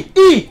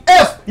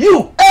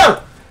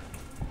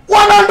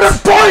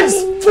 100 points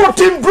for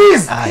Team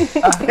Breeze.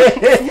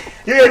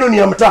 Yeye ni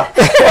ya mtaa.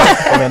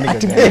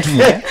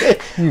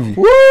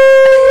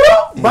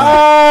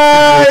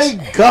 My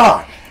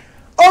God.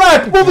 All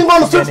right, moving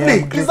on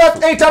swiftly. Is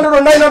that 800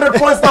 or 900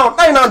 points now?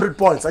 900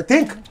 points, I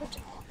think.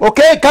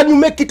 Okay, can you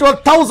make it to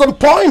 1,000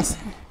 points?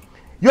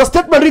 Your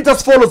statement reads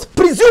as follows.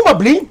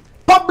 Presumably,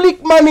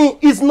 public money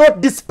is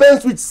not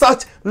dispensed with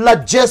such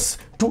largesse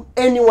to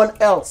anyone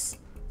else.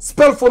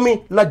 Spell for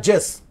me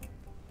largesse.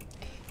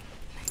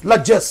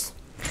 Largesse.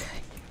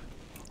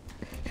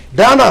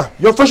 Diana,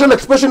 your facial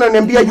expression and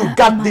MBA, you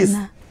got this.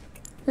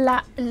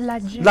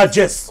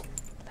 Largesse.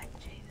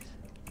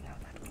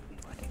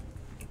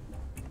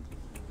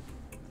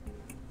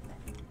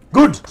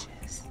 Good.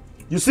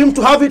 You seem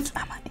to have it.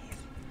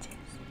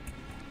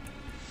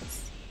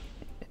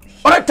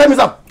 All right, time is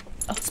up.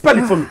 Spell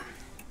it for me.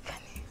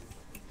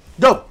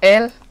 Go.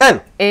 L.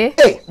 N. A.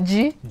 A.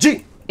 G.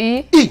 G.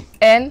 E. E.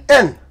 N.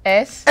 N.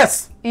 S.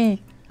 S. E.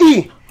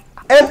 E.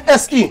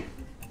 NSE.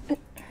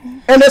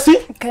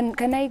 NSE.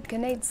 Can I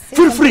say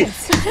Feel free.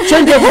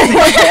 Change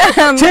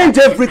everything. Change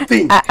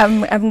everything.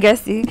 I'm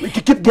guessing.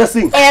 Keep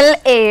guessing.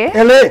 LA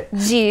LA.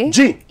 G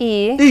G.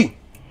 E E.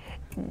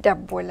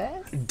 double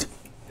S.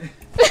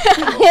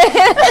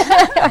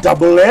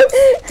 Double F.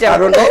 I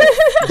don't know.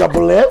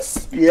 Double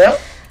F's. Yeah.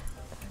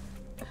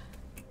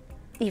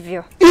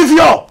 Ivyo.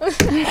 Ivyo.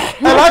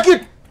 I like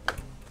it.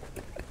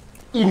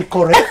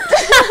 Incorrect.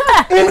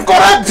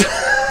 Incorrect.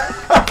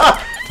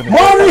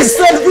 Maurice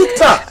and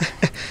Victor.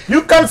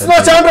 You can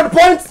snatch 100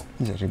 points.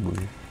 Jaribu.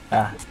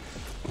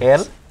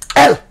 L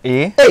L.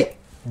 A A.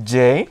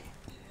 J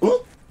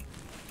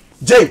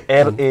J.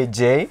 L A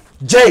J.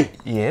 J.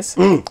 Yes.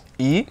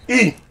 E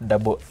E.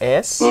 double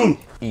S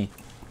E.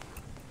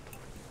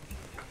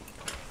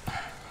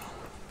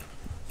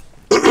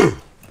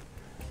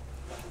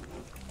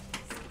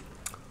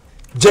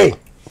 J.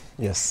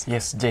 Yes.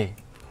 Yes, J.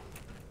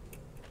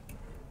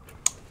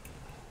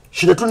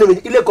 Shida tu ni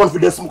ile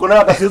confidence mko nayo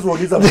hata siwezi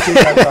kuuliza mchezo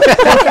hapa.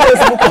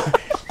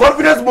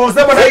 Confidence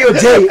msema na hiyo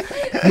J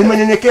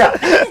nimenyenyekea.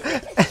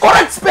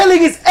 Correct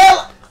spelling is L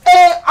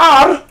A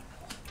R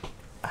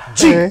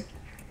G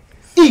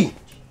E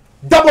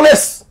double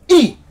S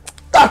E.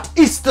 That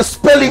is the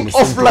spelling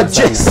of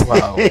Lajex.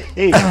 Wow.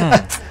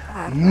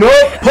 No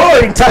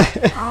point.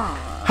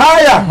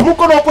 Haya,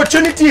 mko na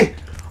opportunity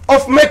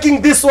of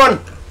making this one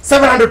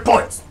 700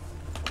 points.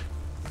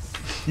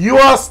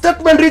 Your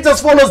statement reads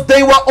as follows.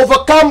 They were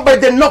overcome by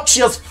the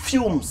noxious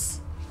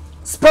fumes.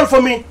 Spell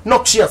for me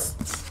noxious.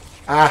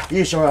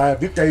 Hii show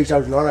Victor hii show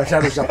unaona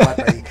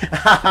shapata hii.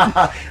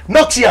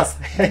 Noxious.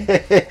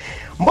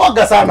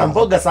 Mboga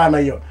sana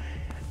hiyo.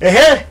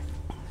 Ehe.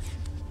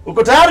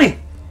 Uko tayari?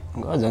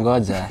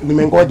 Ngoja.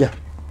 Nimengoja.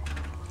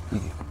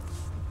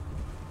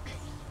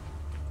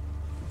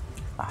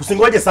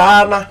 Usingoje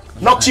sana.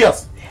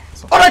 Noxious.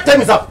 All right,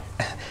 time is up.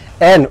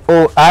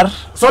 N-O-R.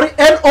 Sorry,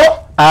 N-O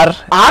R.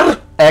 R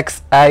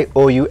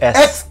X-I-O-U-S.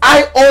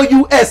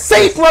 X-I-O-U-S.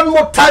 Say it one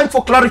more time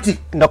for clarity.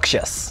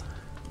 Noxious.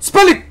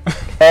 Spell it.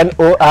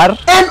 N-O-R.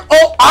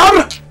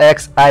 N-O-R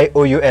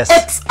X-I-O-U-S.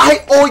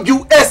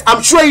 X-I-O-U-S.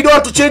 I'm sure you don't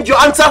want to change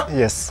your answer.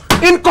 Yes.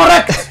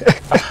 Incorrect.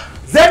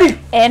 Zeddy.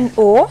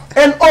 N-O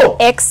N-O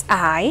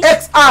X-I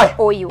X-I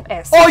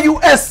O-U-S.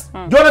 O-U-S. Do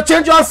you want to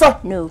change your answer?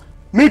 No.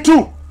 Me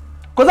too.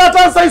 Because that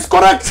answer is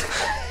correct.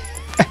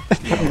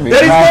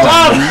 There is no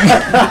R.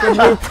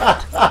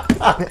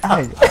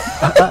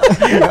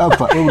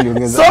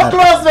 So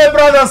close, my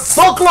brothers.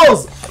 So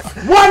close.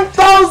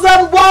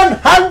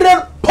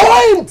 1,100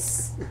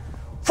 points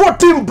for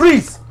Team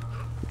Breeze.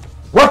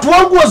 Watu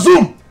wangu wa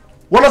Zoom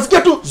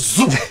wanasikia tu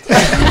Zoom.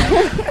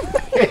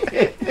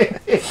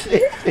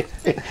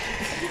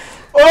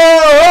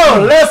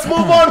 Let's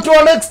move on to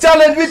our next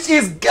challenge, which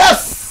is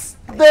guess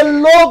the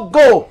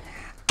logo.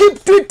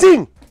 Keep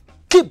tweeting.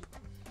 Keep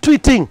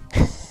tweeting.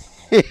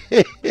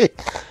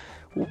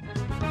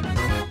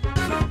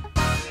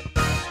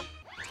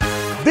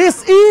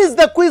 This is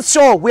the quiz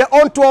show. We are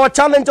on to our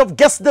challenge of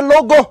guess the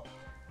logo.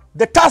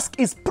 The task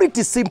is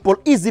pretty simple,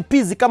 easy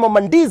peasy kama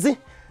mandizi.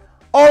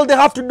 All they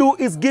have to do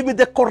is give me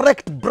the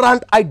correct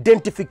brand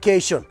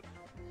identification.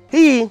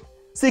 Hii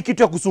si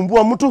kitu ya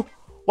kusumbua mtu.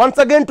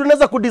 Once again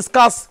tunaweza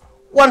kudiscuss.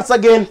 Once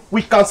again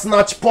we can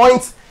snatch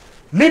points.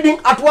 Leading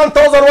at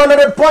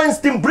 1,100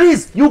 points, Team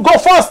Breeze, you go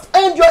first.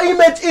 And your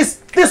image is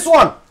this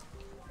one.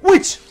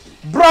 Which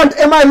brand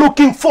am I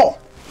looking for?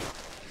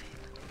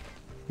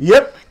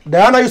 Yep,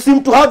 Diana, you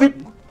seem to have it.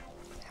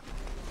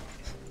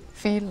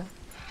 Fila.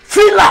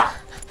 Fila.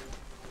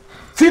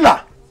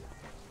 Fila.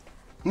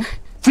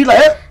 Fila,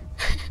 eh?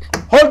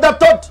 Hold that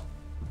thought.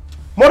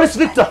 Maurice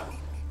Victor.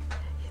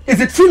 Is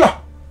it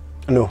Fila?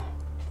 No.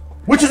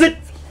 Which is it?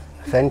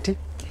 Fenty.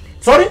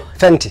 Sorry?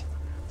 Fenty.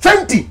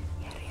 Fenty.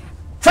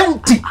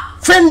 Fenty.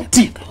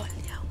 Fenty.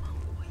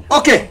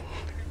 Okay.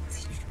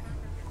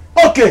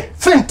 Okay,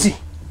 Fenty.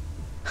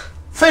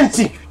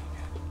 Fenty.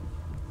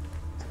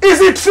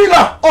 Is it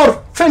Fila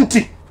or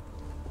Fenty?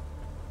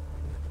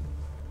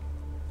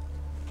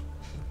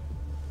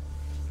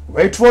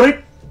 Wait for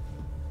it.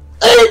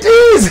 It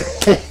is!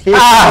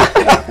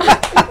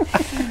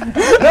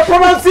 The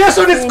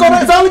pronunciation is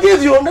correct. I'll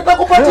give you.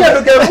 Nitakupatia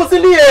ndugu.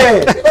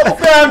 Usilie.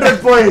 Nitakupea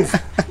 100 points.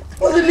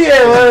 Usilie.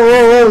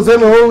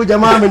 Useme huyu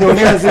jamaa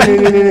amenionea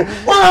nini.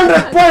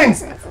 100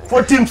 points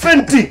for Team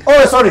Fenty.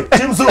 Oh, sorry.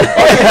 Team Zoo.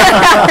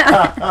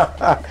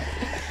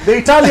 The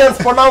Italians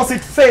pronounce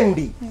it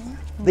Fendi.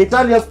 The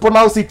Italians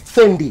pronounce it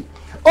Fendi.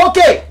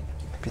 Okay.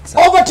 Pizza.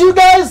 Over to you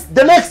guys.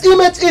 The next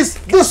image is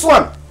this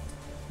one.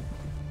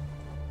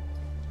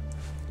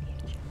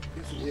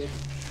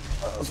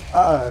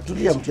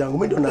 Tulia mtu yangu,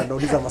 mimi ndo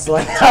nauliza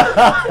maswali.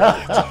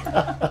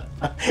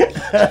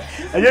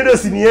 Ajua ndio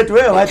sini yetu,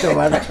 wewe wacha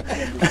bana.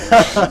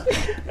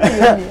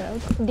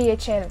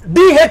 DHL.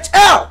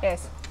 DHL. Yes.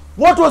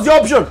 What was your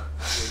option?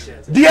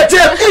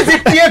 DHL. Is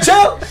it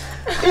DHL?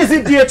 Is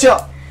it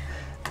DHL?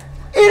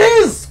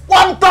 It is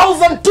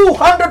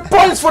 1,200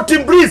 points for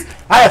Team Breeze.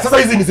 Haya, sasa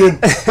hizi ni zenu.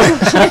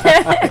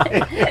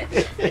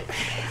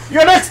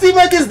 Your next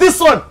image is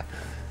this one.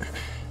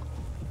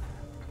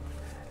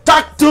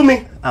 Talk to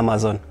me.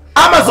 Amazon.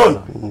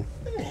 Amazon.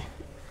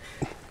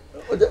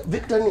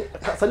 Victor ni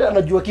sasa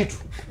anajua kitu.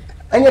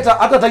 Yaani hata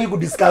hataki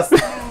kudiscuss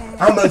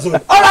Amazon.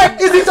 All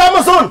right, is it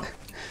Amazon?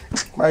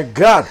 My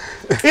God.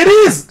 It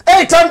is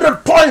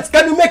 800 points.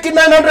 Can you make it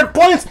 900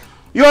 points?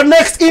 Your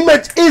next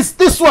image is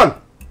this one.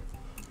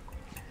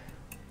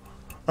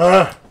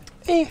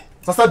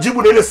 Sasa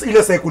jibu na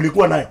ile sai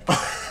kulikuwa nayo.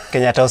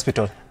 Kenyatta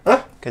Hospital. Huh?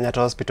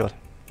 Kenyatta Hospital.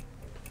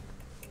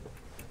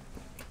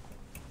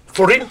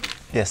 For real?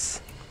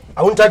 Yes.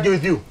 I won't argue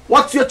with you.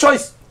 What's your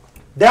choice?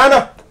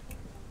 Diana?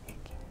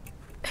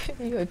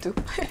 Hiyo tu.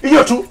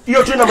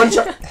 Hiyo tu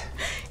inamaanisha.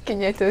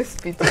 Kenyatta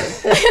Hospital.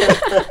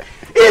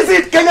 Is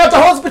it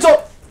Kenyatta Hospital?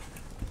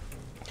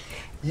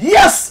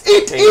 Yes,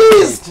 it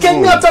is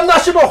Kenyatta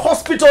National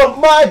Hospital.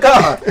 My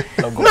God.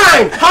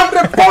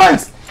 900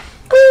 points.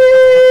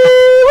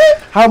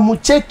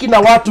 Hamucheki na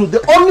watu. The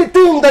only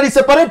thing that is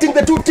separating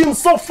the two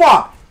teams so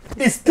far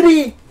is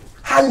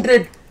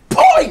 300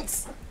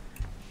 points.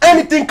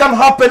 Anything can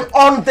happen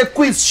on the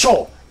quiz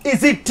show.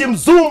 Is it Team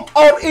Zoom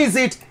or is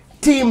it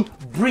Team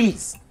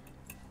Breeze?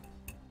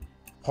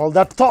 Hold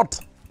that thought.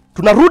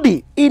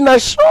 Tunarudi in a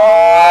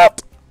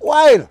short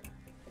while.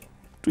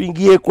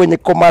 Tuingie kwenye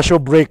commercial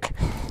break.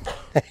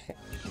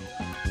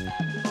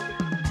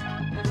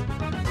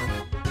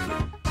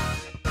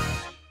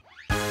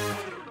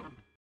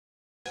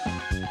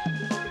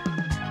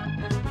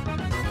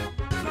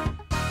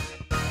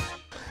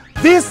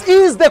 This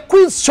is the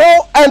quiz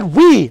show and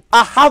we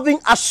are having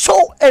a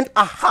show and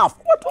a half.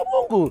 Watu wa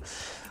Mungu.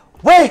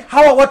 We,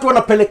 hawa watu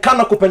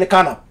wanapelekana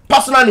kupelekana.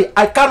 Personally,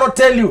 I cannot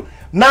tell you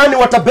nani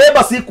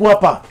watabeba siku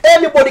hapa.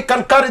 Anybody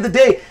can carry the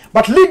day.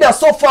 But leader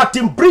so far,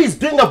 Team Breeze,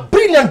 doing a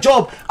brilliant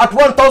job at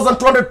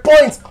 1,200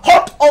 points.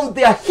 Hot on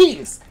their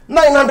heels.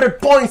 900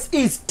 points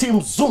is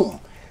Team Zoom.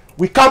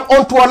 We come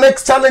on to our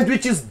next challenge,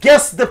 which is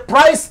guess the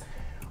price.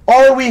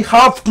 All we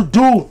have to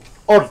do,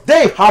 or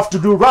they have to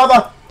do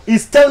rather,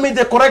 is tell me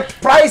the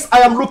correct price I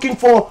am looking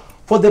for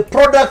the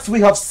products we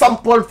have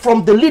sampled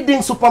from the leading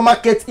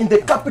supermarkets in the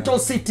capital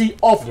city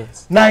of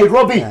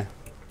Nairobi. Yeah.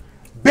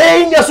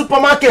 Bei ya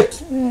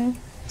supermarket.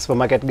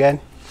 Supermarket gani?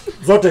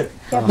 Zote.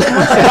 All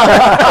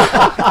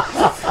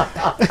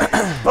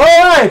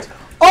right.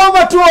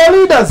 Over to our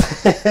leaders.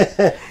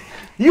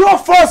 Your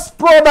first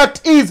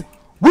product is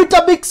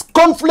Weetabix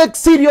Cornflakes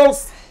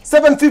Cereals,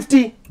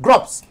 750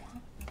 grams.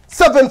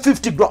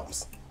 750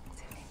 grams.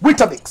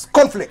 Weetabix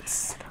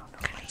Cornflakes.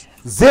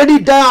 Zedi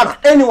Diana,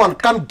 anyone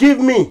can give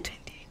me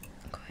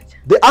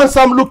the answer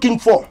I'm looking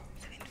for.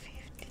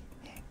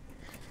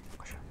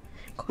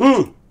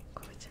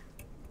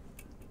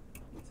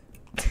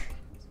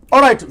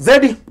 All right,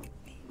 Zedi.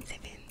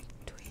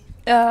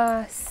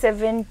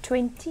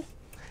 720.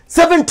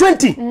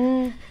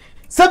 720.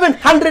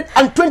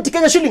 720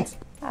 Kenya shillings.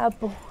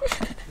 Hapo.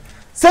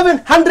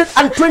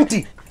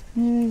 720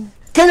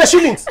 Kenya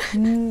shillings.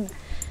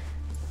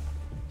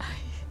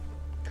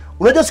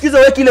 Unajua sikiza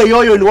wewe kile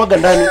yoyo iliwaga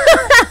ndani.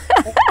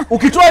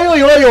 Ukitoa hiyo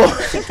yoyo.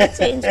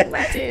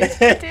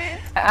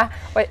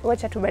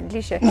 Wacha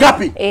tubadilishe.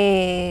 Ngapi?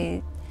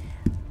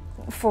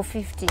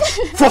 450.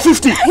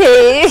 450.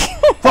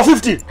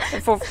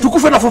 450.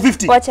 Tukufe na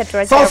 450. Wacha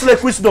tuache. Sounds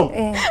like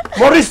wisdom.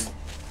 Maurice.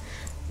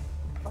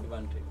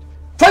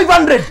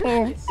 500.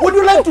 Would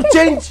you like to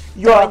change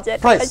your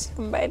price?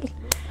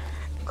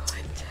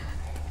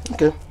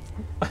 Okay.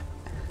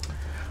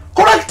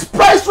 Correct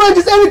price range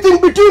is anything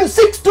between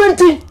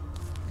 620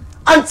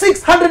 and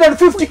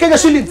 650 Kenya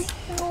shillings.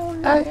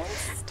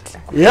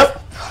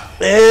 Yep.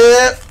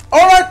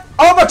 All right,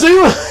 over to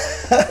you.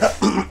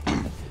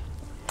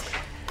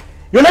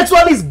 Your next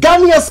one is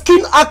Garnier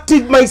Skin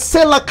Active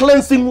Micellar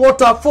Cleansing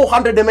Water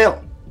 400 ml.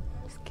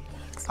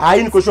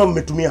 Hii ni kwa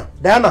mmetumia.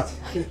 Diana.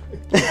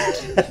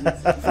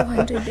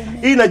 400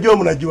 ml. Hii najua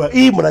mnajua.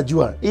 Hii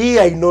mnajua. Hii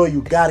I know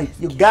you got it.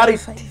 You got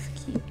it.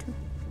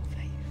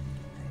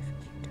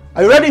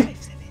 Are you ready?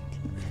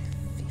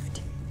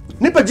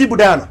 Nipe jibu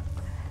Diana.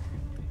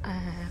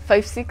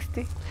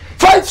 560.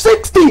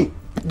 560.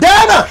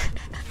 Diana.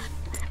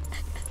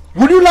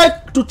 Would you like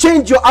to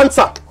change your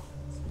answer?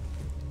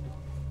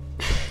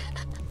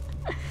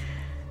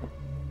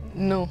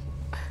 No.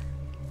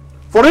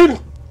 For real?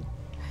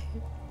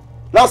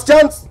 Last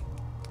chance?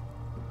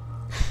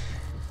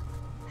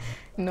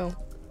 No.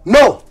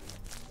 No.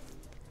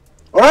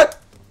 All right.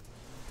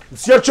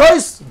 It's your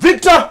choice,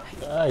 Victor.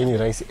 Hii ni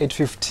rahisi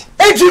 850.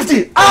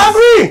 850.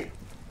 Agree.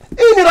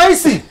 Hii ni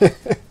rahisi.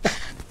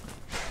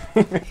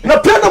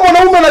 Napenda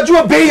mwanaume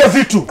anajua bei ya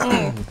vitu.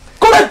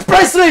 Correct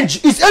price range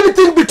is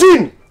anything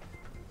between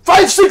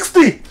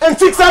 560 and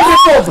 600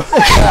 bob.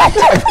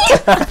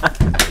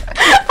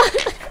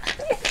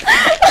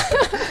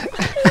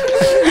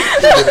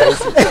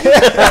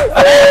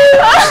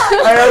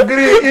 I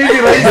agree. Hii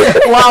ni rahisi.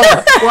 Wow.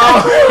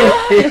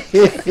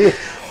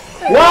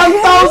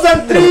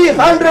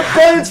 1,300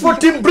 points for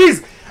Team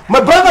Breeze.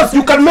 My brothers,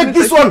 you can make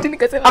this one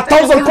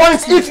 1,000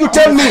 points if you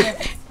tell me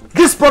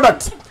this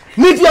product.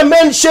 Nivea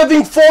Men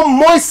Shaving Foam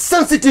Moist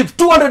Sensitive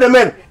 200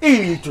 ml.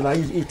 Hii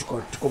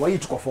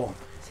tuko form.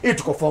 Hii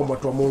tuko form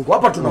watu wa Mungu.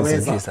 Hapa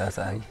tunaweza.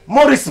 Sasa.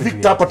 Morris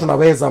Victor hapa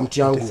tunaweza mti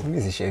yangu.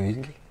 Mimi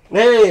shevingi.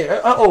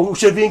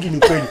 Ushevingi ni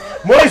kweli.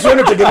 Morris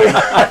wewe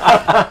tegemea.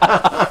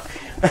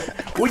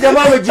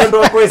 Ujamaa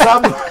amejiondoa kwa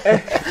hesabu.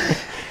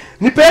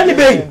 Nipeni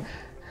bei.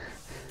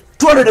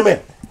 200 men.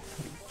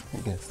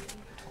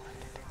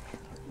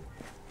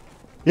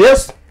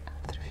 Yes.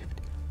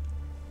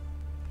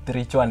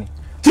 320.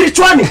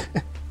 320.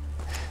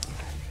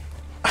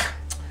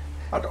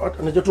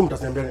 Unajua tu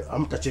mtasembea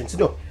amta change,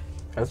 sio?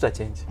 Hatuta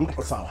change.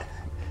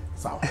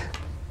 Sawa.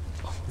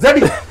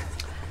 Zedi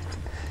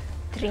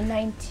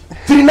 390.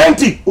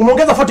 390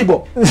 umeongeza 40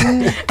 bob.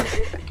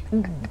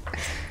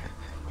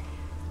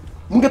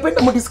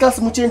 Mngependa mdiscuss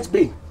mchange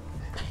bei.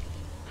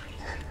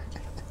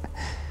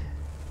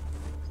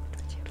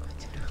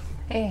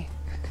 Eh.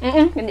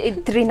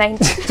 390.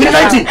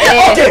 390.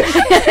 Okay.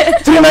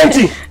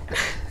 390.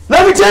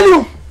 Let me tell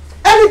you,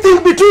 anything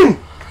between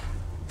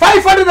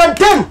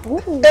 510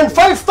 and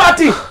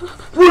 530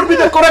 would be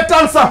the correct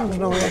answer.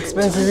 No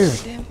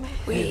expensive.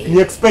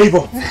 Ni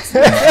expensive.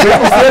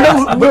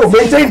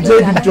 Maintain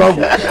trade job.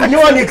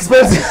 Kunyoa ni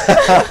expensive.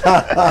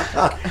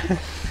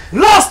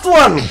 Last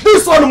one.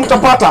 This one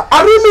mtapata.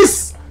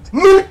 Arimis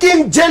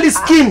milking jelly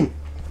skin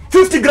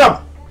 50 gram.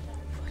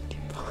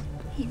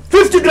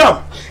 50 gram.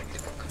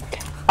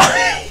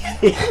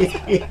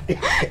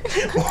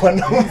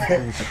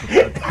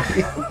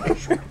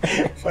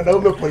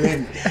 Wanaume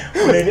poleni.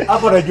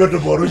 Hapa najua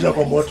tuborusha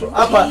kwa moto.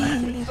 Hapa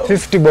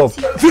 50 bob.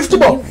 50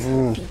 bob.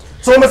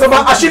 So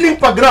umesema a shilling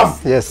per gram.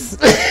 Yes.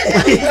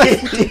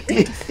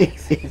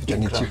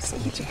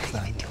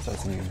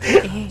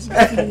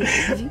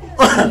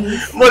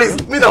 Morris,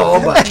 mimi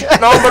naomba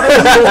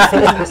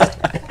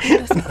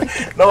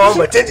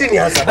change ni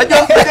answer.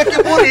 Najua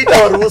kiburi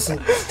itawaruhusu.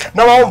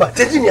 Naomba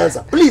change ni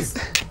answer. Please.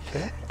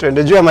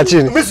 Tuende juu ya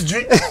machini. Mimi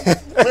sijui.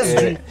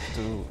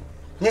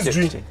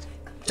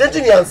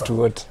 Change ni answer. To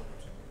what?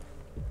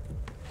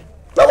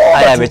 Naomba.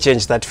 I have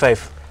changed 35.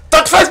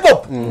 35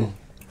 bob.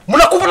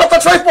 Mnakufa na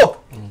 35 bob.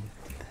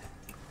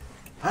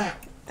 Haya.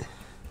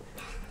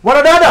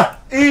 Wanadada,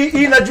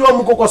 hii najua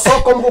mko kwa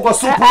soko, mko kwa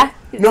supu.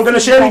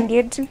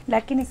 Niongelesheni.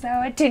 Lakini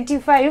sawa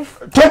 25.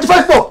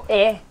 25 bob.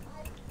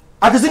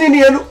 Akizini ni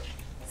yenu.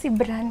 Si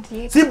brand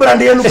yetu. Si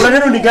brand yenu, brand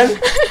yenu ni gani?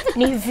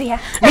 Nivea.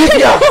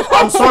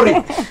 I'm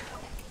sorry.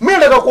 Mimi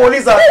nataka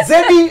kuuliza,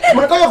 Zedi,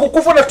 mnataka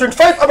kukufa na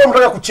 25 ama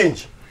mnataka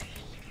kuchange?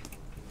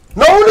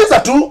 Nauliza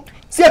tu,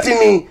 si ati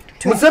ni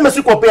mseme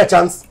si kuwapea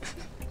chance.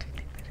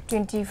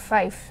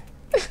 25.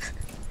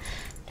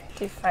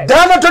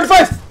 Dana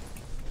 25.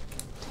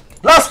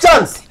 Last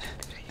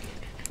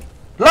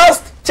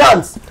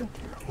chance.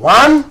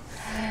 1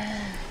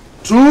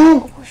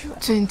 2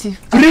 20.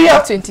 3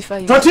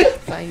 25. 20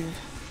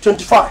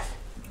 25.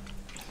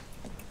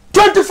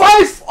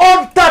 25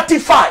 or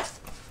 35.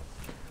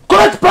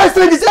 Correct price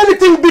range is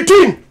anything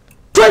between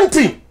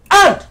 20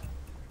 and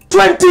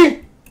 25.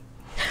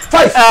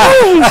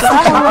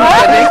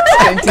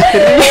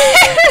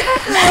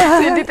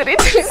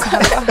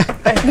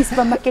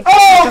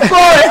 Oh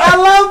boy, I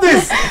love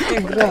this.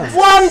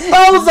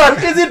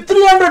 1,000. Is it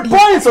 300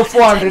 points or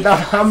 400?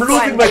 I'm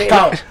losing my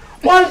count.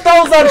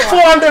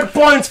 1,400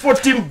 points for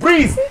Team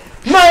Breeze.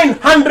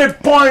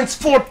 900 points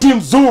for Team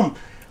Zoom.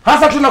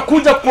 Hasa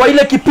tunakuja kwa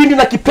ile kipindi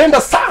na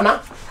kipenda sana,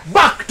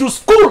 back to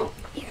school.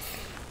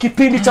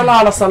 Kipindi cha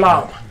lala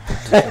salama.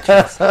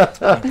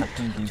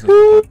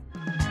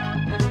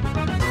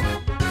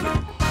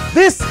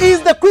 This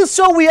is the quiz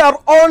show. We are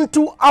on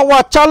to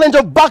our challenge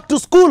of back to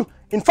school.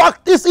 In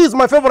fact, this is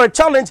my favorite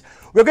challenge.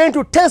 We're going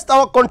to test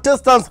our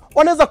contestants.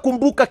 Wanaweza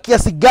kumbuka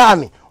kiasi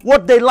gani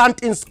what they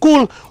learned in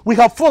school. We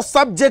have 4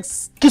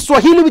 subjects: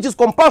 Kiswahili, which is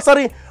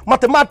compulsory,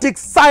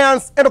 mathematics,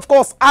 science, and of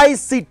course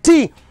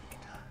ICT.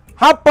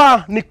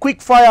 Hapa ni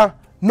quick fire,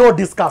 no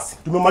discuss.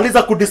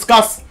 Tumemaliza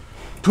kudiscuss.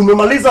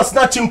 Tumemaliza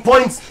snatching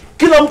points.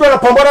 Kila mtu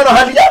anapambana na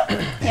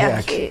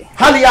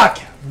hali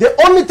yake. The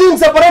only thing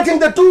separating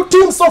the two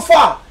teams so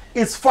far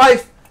is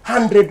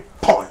 500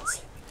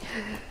 points.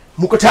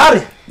 Mko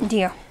tayari?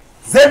 Ndio.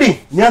 Zedi,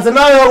 nianze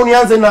nayo au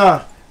nianze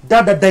na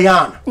dada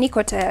Diana?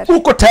 Niko tayari.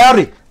 Uko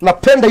tayari?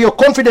 Napenda hiyo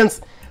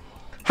confidence.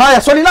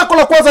 Haya, swali lako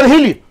la kwanza ni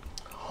hili.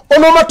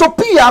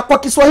 Onomatopia kwa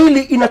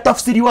Kiswahili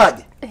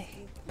inatafsiriwaje?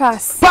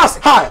 Pass. Pass.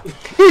 Haya.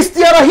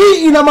 Istiara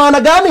hii ina maana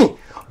gani?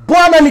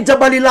 Bwana ni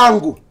jabali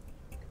langu.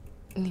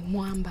 Ni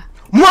mwamba.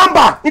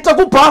 Mwamba,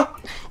 nitakupa.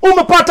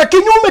 Umepata.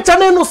 Kinyume cha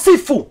neno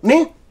sifu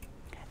ni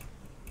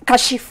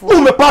kashifu.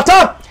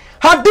 Umepata.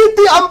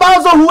 Hadithi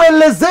ambazo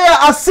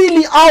huelezea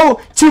asili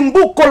au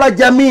chimbuko la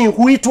jamii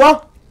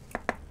huitwa?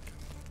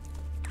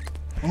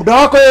 Muda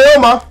wako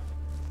yoyoma.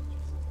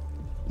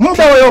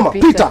 Muda yoyoma.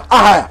 Pita.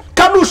 Haya.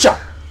 Kanusha.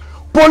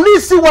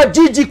 Polisi wa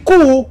jiji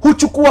kuu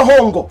huchukua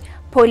hongo.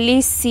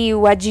 Polisi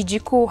wa jiji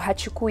kuu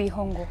hachukui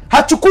hongo.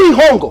 Hachukui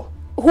hongo.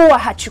 Huwa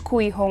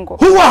hachukui hongo.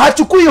 Huwa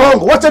hachukui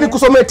hongo. Wacha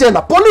nikusomee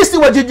tena. Polisi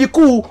wa jiji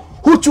kuu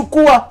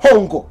huchukua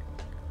hongo.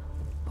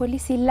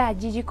 Polisi la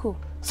jiji kuu.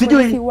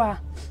 Sijui.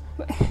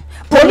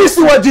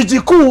 Polisi wa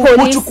jiji kuu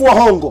huchukua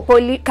hongo.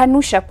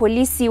 Kanusha.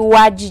 Polisi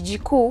wa jiji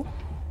kuu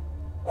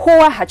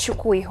Huwa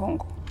hachukui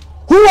hongo.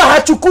 Huwa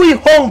hachukui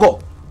hongo.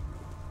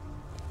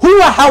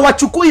 Huwa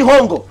hawachukui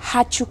hongo.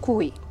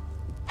 Hachukui.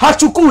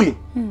 Hachukui.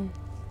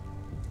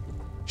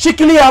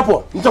 Shikilia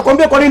hapo.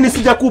 Nitakwambia kwa nini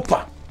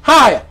sijakupa.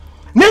 Haya.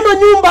 Neno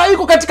nyumba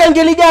iko katika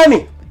ngeli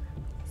gani?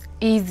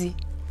 Easy.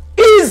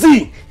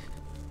 Easy.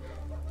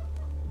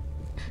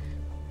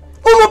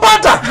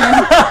 Umepata?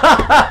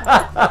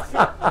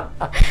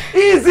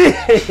 Easy.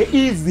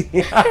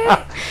 Easy.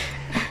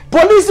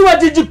 Polisi wa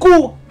jiji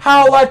kuu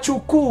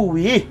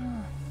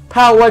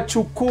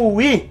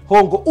hawachukui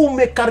hongo.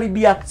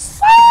 Umekaribia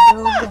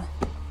sana.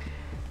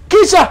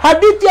 Kisha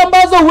hadithi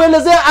ambazo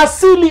huelezea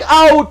asili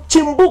au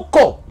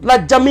chimbuko la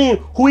jamii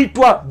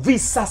huitwa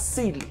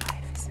visasili.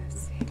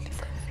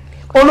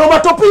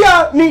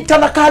 Onomatopia ni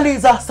tanakali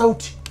za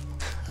sauti.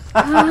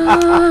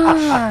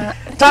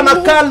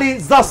 Tanakali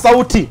za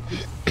sauti.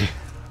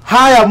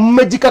 Haya,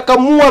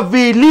 mmejikakamua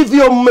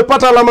vilivyo,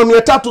 mmepata alama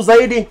 300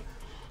 zaidi.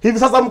 Hivi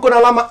sasa mko na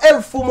alama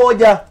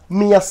 1700.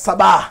 Ni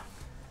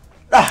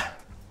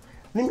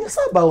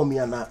 700 au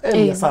 100?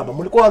 700.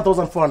 Mlikuwa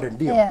 1400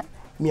 ndio. Yeah.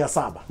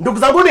 700. Ndugu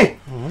zanguni,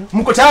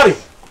 mko tayari?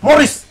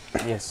 Morris.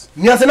 Yes.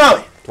 Nianze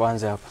nawe.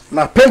 Tuanze hapa.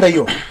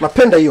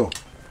 Napenda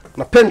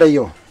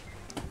hiyo.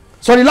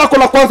 Swali lako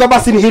la kwanza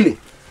basi ni hili.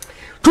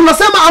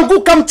 Tunasema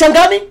anguka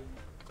mchangani?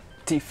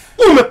 Tifu.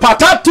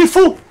 Umepata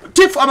tifu.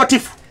 Tifu ama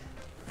tifu?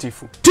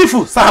 Tifu.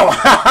 Tifu, sawa.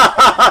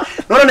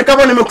 Naona ni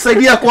kama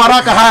nimekusaidia kwa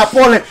haraka. Haya,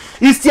 pole.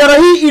 Istiara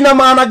hii ina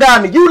maana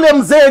gani? Yule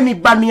mzee ni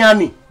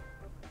baniani.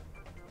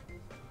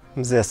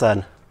 Mzee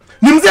sana.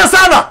 Ni mzee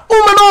sana.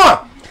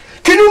 Umenoa.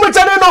 Kinyume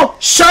cha neno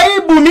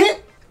shaibu ni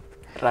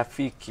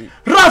Rafiki.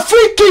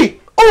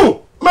 rafiki.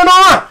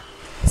 Umenoa.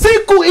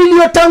 Siku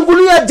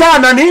iliyotangulia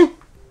jana ni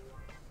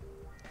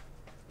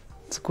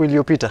Siku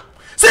iliyopita.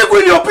 siku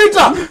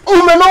iliyopita.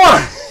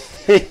 Umenoa.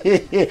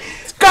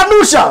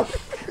 Kanusha.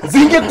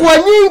 Zingekuwa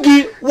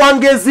nyingi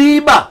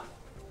wangeziiba.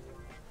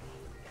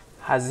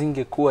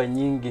 Hazingekuwa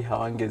nyingi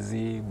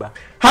hawangeziiba.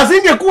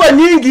 Hazingekuwa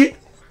nyingi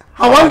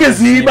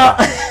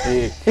hawangeziiba.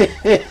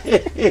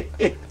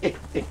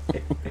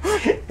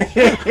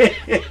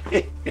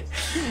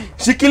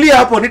 Shikilia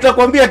hapo,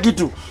 nitakwambia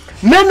kitu.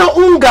 Neno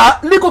unga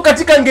liko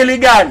katika ngeli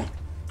gani?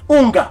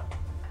 Unga.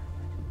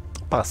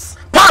 Pass.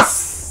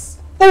 Pass.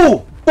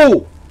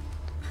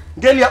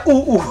 Ngeli ya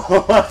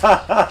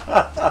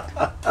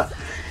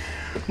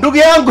Ndugu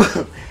yangu,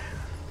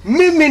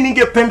 mimi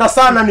ningependa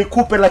sana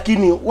nikupe,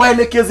 lakini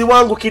waelekezi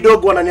wangu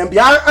kidogo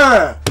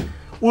wananiambia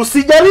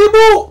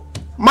usijaribu,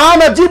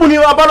 maana jibu ni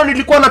ambalo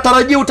nilikuwa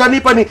natarajia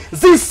utanipa ni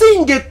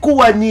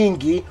zisingekuwa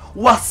nyingi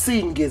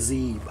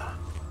wasingeziiba.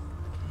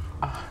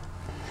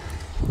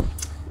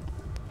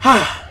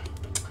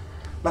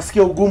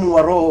 Nasikia ugumu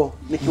wa roho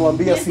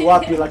nikiwaambia si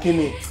wapi,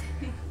 lakini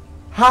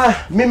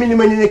mimi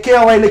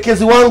nimenyenyekea,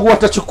 waelekezi wangu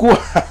watachukua.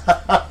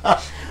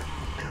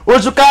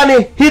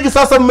 Ujukani, hivi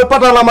sasa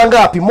mmepata alama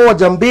ngapi? 1,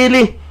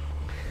 2,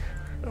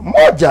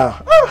 1.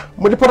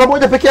 Mlipata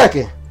 1 peke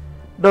yake.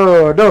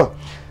 Do.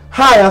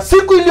 Haya,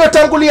 siku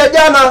iliyotangulia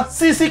jana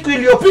si siku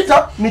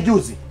iliyopita, ni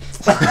juzi.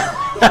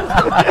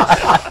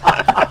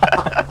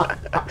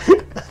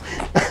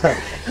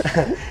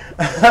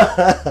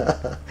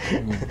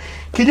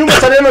 Kinyume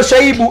cha neno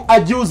shaibu,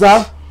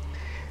 ajuza.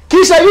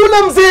 Kisha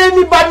yule mzee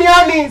ni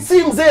baniani,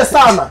 si mzee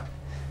sana,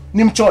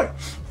 ni mchoyo.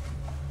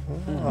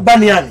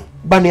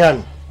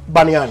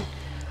 Baniani.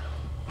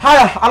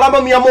 Haya, alama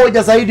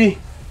 100 zaidi.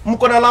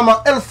 Mko na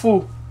alama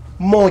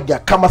 1000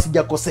 kama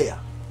sijakosea.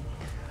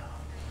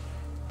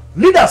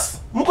 Leaders,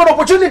 mko na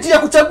opportunity ya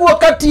kuchagua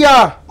kati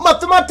ya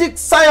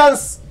mathematics,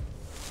 science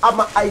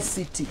ama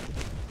ICT.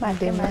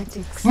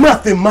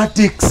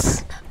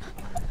 Mathematics.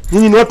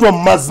 Nyinyi ni watu wa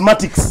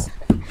mathematics.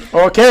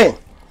 Okay.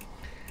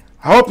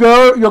 I hope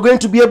you're going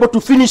to be able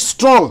to finish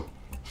strong.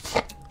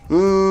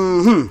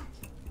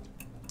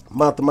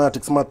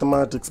 Mathematics.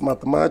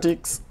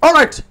 All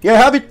right, here I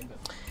have it.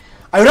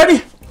 Are you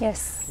ready? Yes.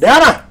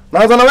 Diana,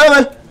 naanza na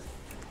wewe.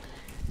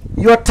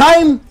 Your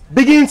time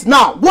begins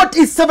now. What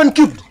is 7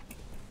 cubed?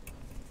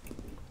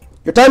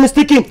 Your time is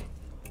ticking.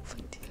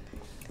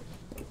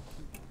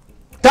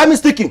 Time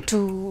is ticking.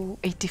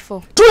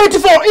 284.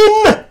 284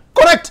 in.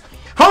 Correct.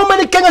 How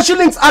many Kenya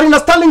shillings are in a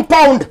sterling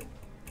pound?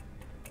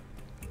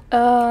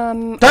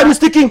 Time is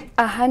ticking.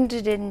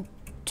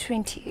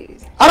 120.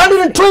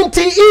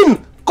 120 in.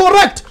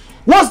 Correct.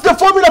 What's the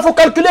formula for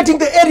calculating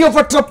the area of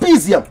a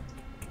trapezium?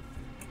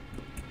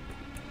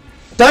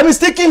 Time is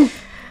ticking.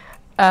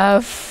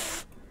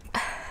 Half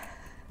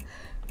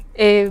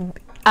A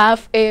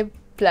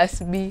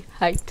plus B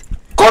height.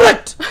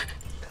 Correct.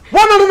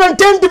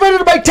 110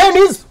 divided by 10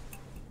 is?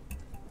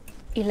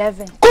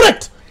 11.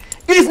 Correct.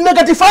 Is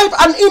 -5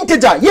 an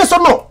integer? Yes or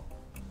no?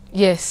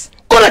 Yes.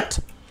 Correct.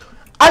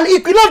 An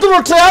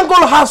equilateral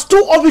triangle has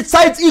 2 of its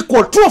sides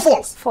equal. True or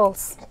false?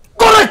 False.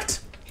 Correct.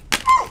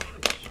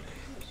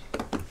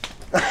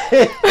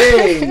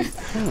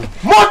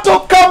 Moto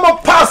kama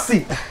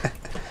pasi.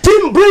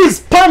 Team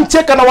Breeze pan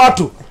cheka na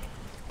watu.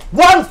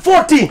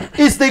 140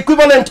 is the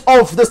equivalent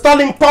of the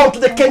sterling pound to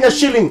the Kenya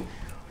shilling.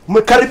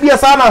 Mmekaribia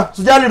sana.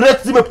 Sijali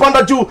rates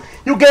zimepanda juu.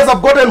 You guys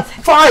have gotten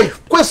 5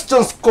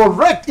 questions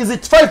correct. Is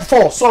it 5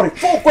 4? Sorry.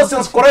 4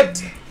 questions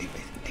correct.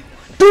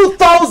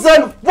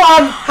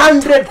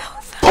 2,100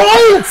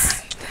 points.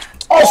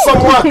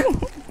 Awesome work.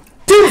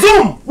 Team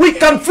Zoom, we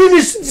can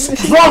finish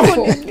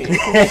strong.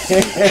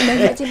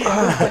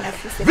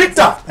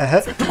 Victor,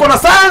 tuko na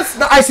science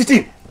na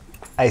ICT.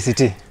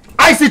 ICT.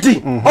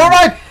 All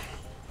right.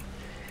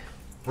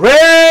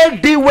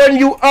 Ready when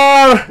you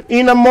are.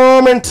 In a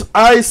moment.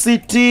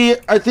 ICT.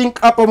 I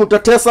think hapa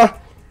mutatesa.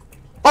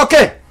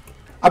 Okay.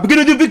 I begin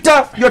with you,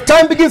 Victor. Your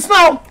time begins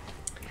now.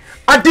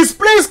 A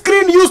display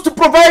screen used to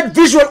provide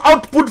visual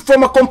output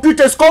from a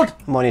computer is called?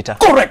 Monitor.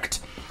 Correct.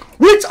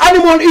 Which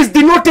animal is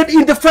denoted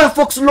in the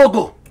Firefox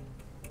logo?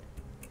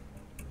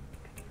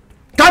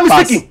 Time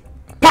is ticking.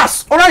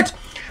 Pass. All right.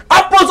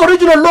 Apple's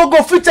original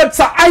logo featured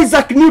Sir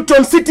Isaac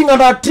Newton sitting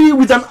under a tree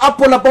with an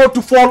apple about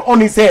to fall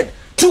on his head.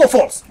 True or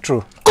false?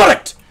 True.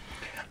 Correct.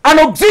 An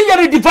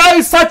auxiliary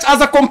device such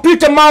as a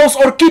computer mouse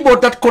or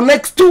keyboard that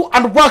connects to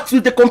and works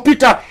with the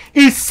computer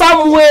is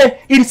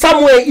in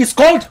some way is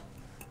called?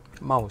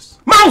 Mouse.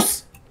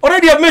 Mouse.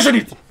 Already I've mentioned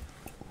it.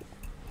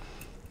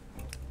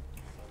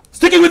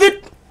 Sticking with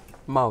it?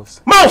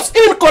 Mouse. Mouse.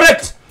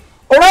 Incorrect.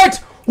 All right.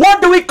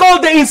 What do we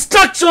call the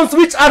instructions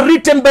which are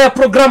written by a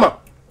programmer?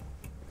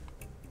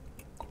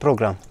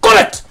 Program.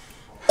 Correct.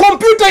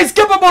 Computer is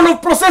capable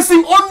of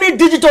processing only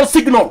digital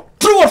signal.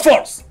 True or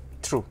false?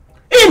 True.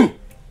 In.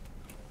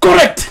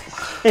 Correct.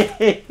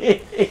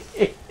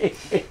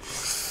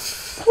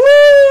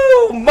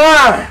 Woo,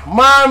 my.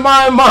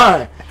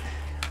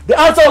 The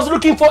answer I was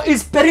looking for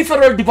is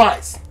peripheral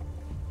device.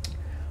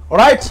 All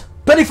right,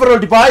 peripheral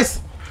device.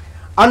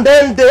 And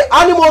then the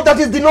animal that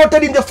is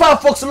denoted in the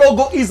Firefox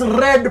logo is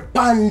red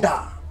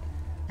panda.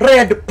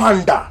 Red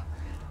panda.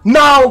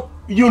 Now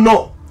you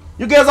know.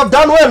 You guys have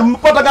done well.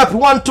 Mpata gapi?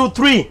 1, 2,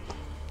 3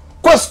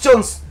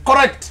 questions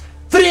correct.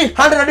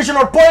 300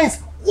 additional points.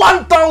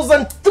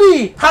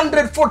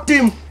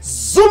 1,314.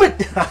 Zoom it.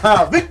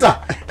 Victor.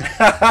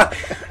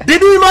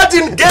 Did you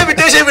imagine game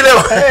itaisha hivi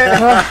leo?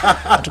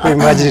 Tuko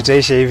imagine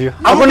itaisha hivyo.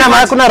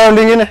 Hakuna round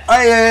nyingine.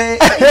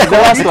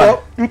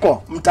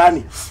 Yuko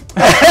mtani.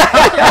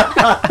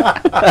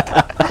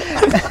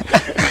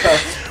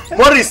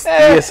 Morris,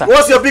 Yes, sir.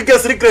 what's your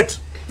biggest regret?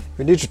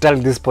 We need to tell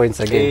these points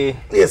again.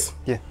 Yes.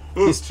 Yeah.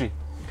 History.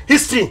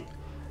 History.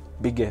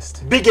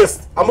 Biggest.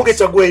 Biggest. Amuge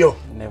chague hiyo.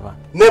 Never.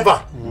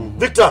 Never.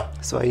 Victor.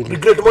 Swahili.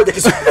 Regret moja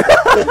Kiswahili.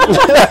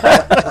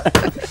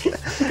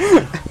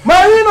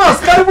 Marinos,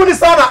 karibuni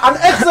sana. An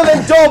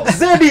excellent job,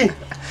 Zedi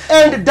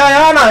and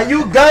Diana.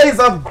 You guys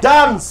have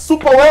done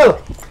super well.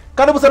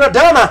 Karibu sana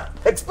Diana.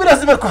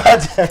 Experience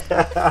imekuaje?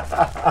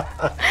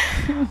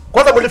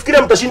 Kwanza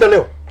mlifikiria mtashinda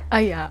leo?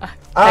 Aya.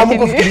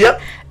 Mkufikiria?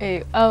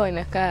 Au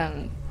inakaa.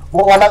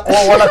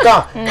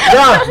 Wanakaa.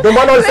 Yeah, ndio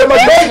maana walisema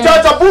don't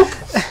judge a book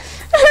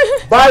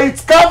by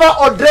its cover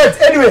or dread.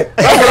 Anyway,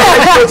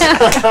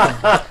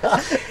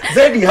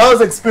 Zedi,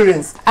 how's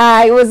experience?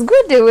 It was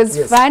good. It was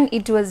Yes. fun.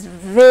 It was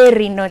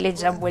very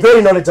knowledgeable.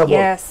 Very knowledgeable.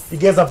 Yes. You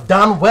guys have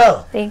done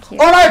well. Thank you.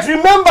 All right,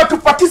 remember to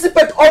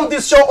participate on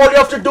this show. All you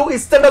have to do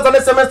is send us an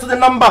SMS to the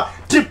number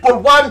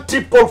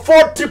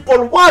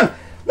 1114441.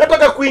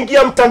 Nataka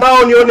kuingia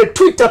mtandao nione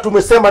Twitter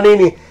tumesema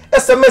nini.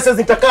 SMS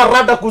nitakaa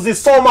rada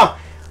kuzisoma.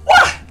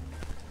 Wah!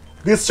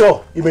 This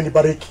show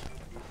imenibariki.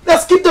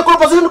 Let's keep the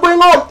conversation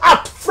going on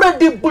at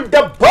Freddy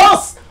the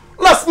Boss.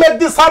 Let's make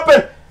this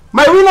happen.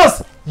 My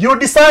winners, you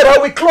decide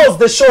how we close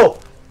the show.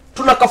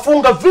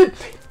 Tunakafunga vipi?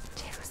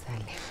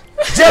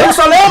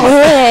 Jerusalem.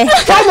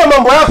 Fanya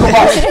mambo yako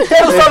basi.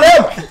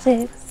 Jerusalem.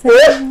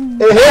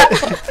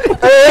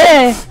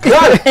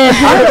 Good.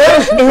 And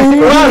then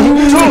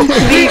 1, 2,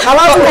 3.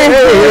 Alafu.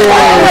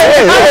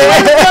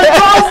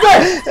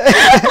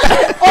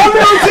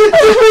 Only on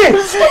TV.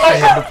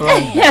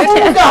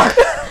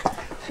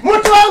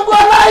 Mtu wangu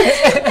alive.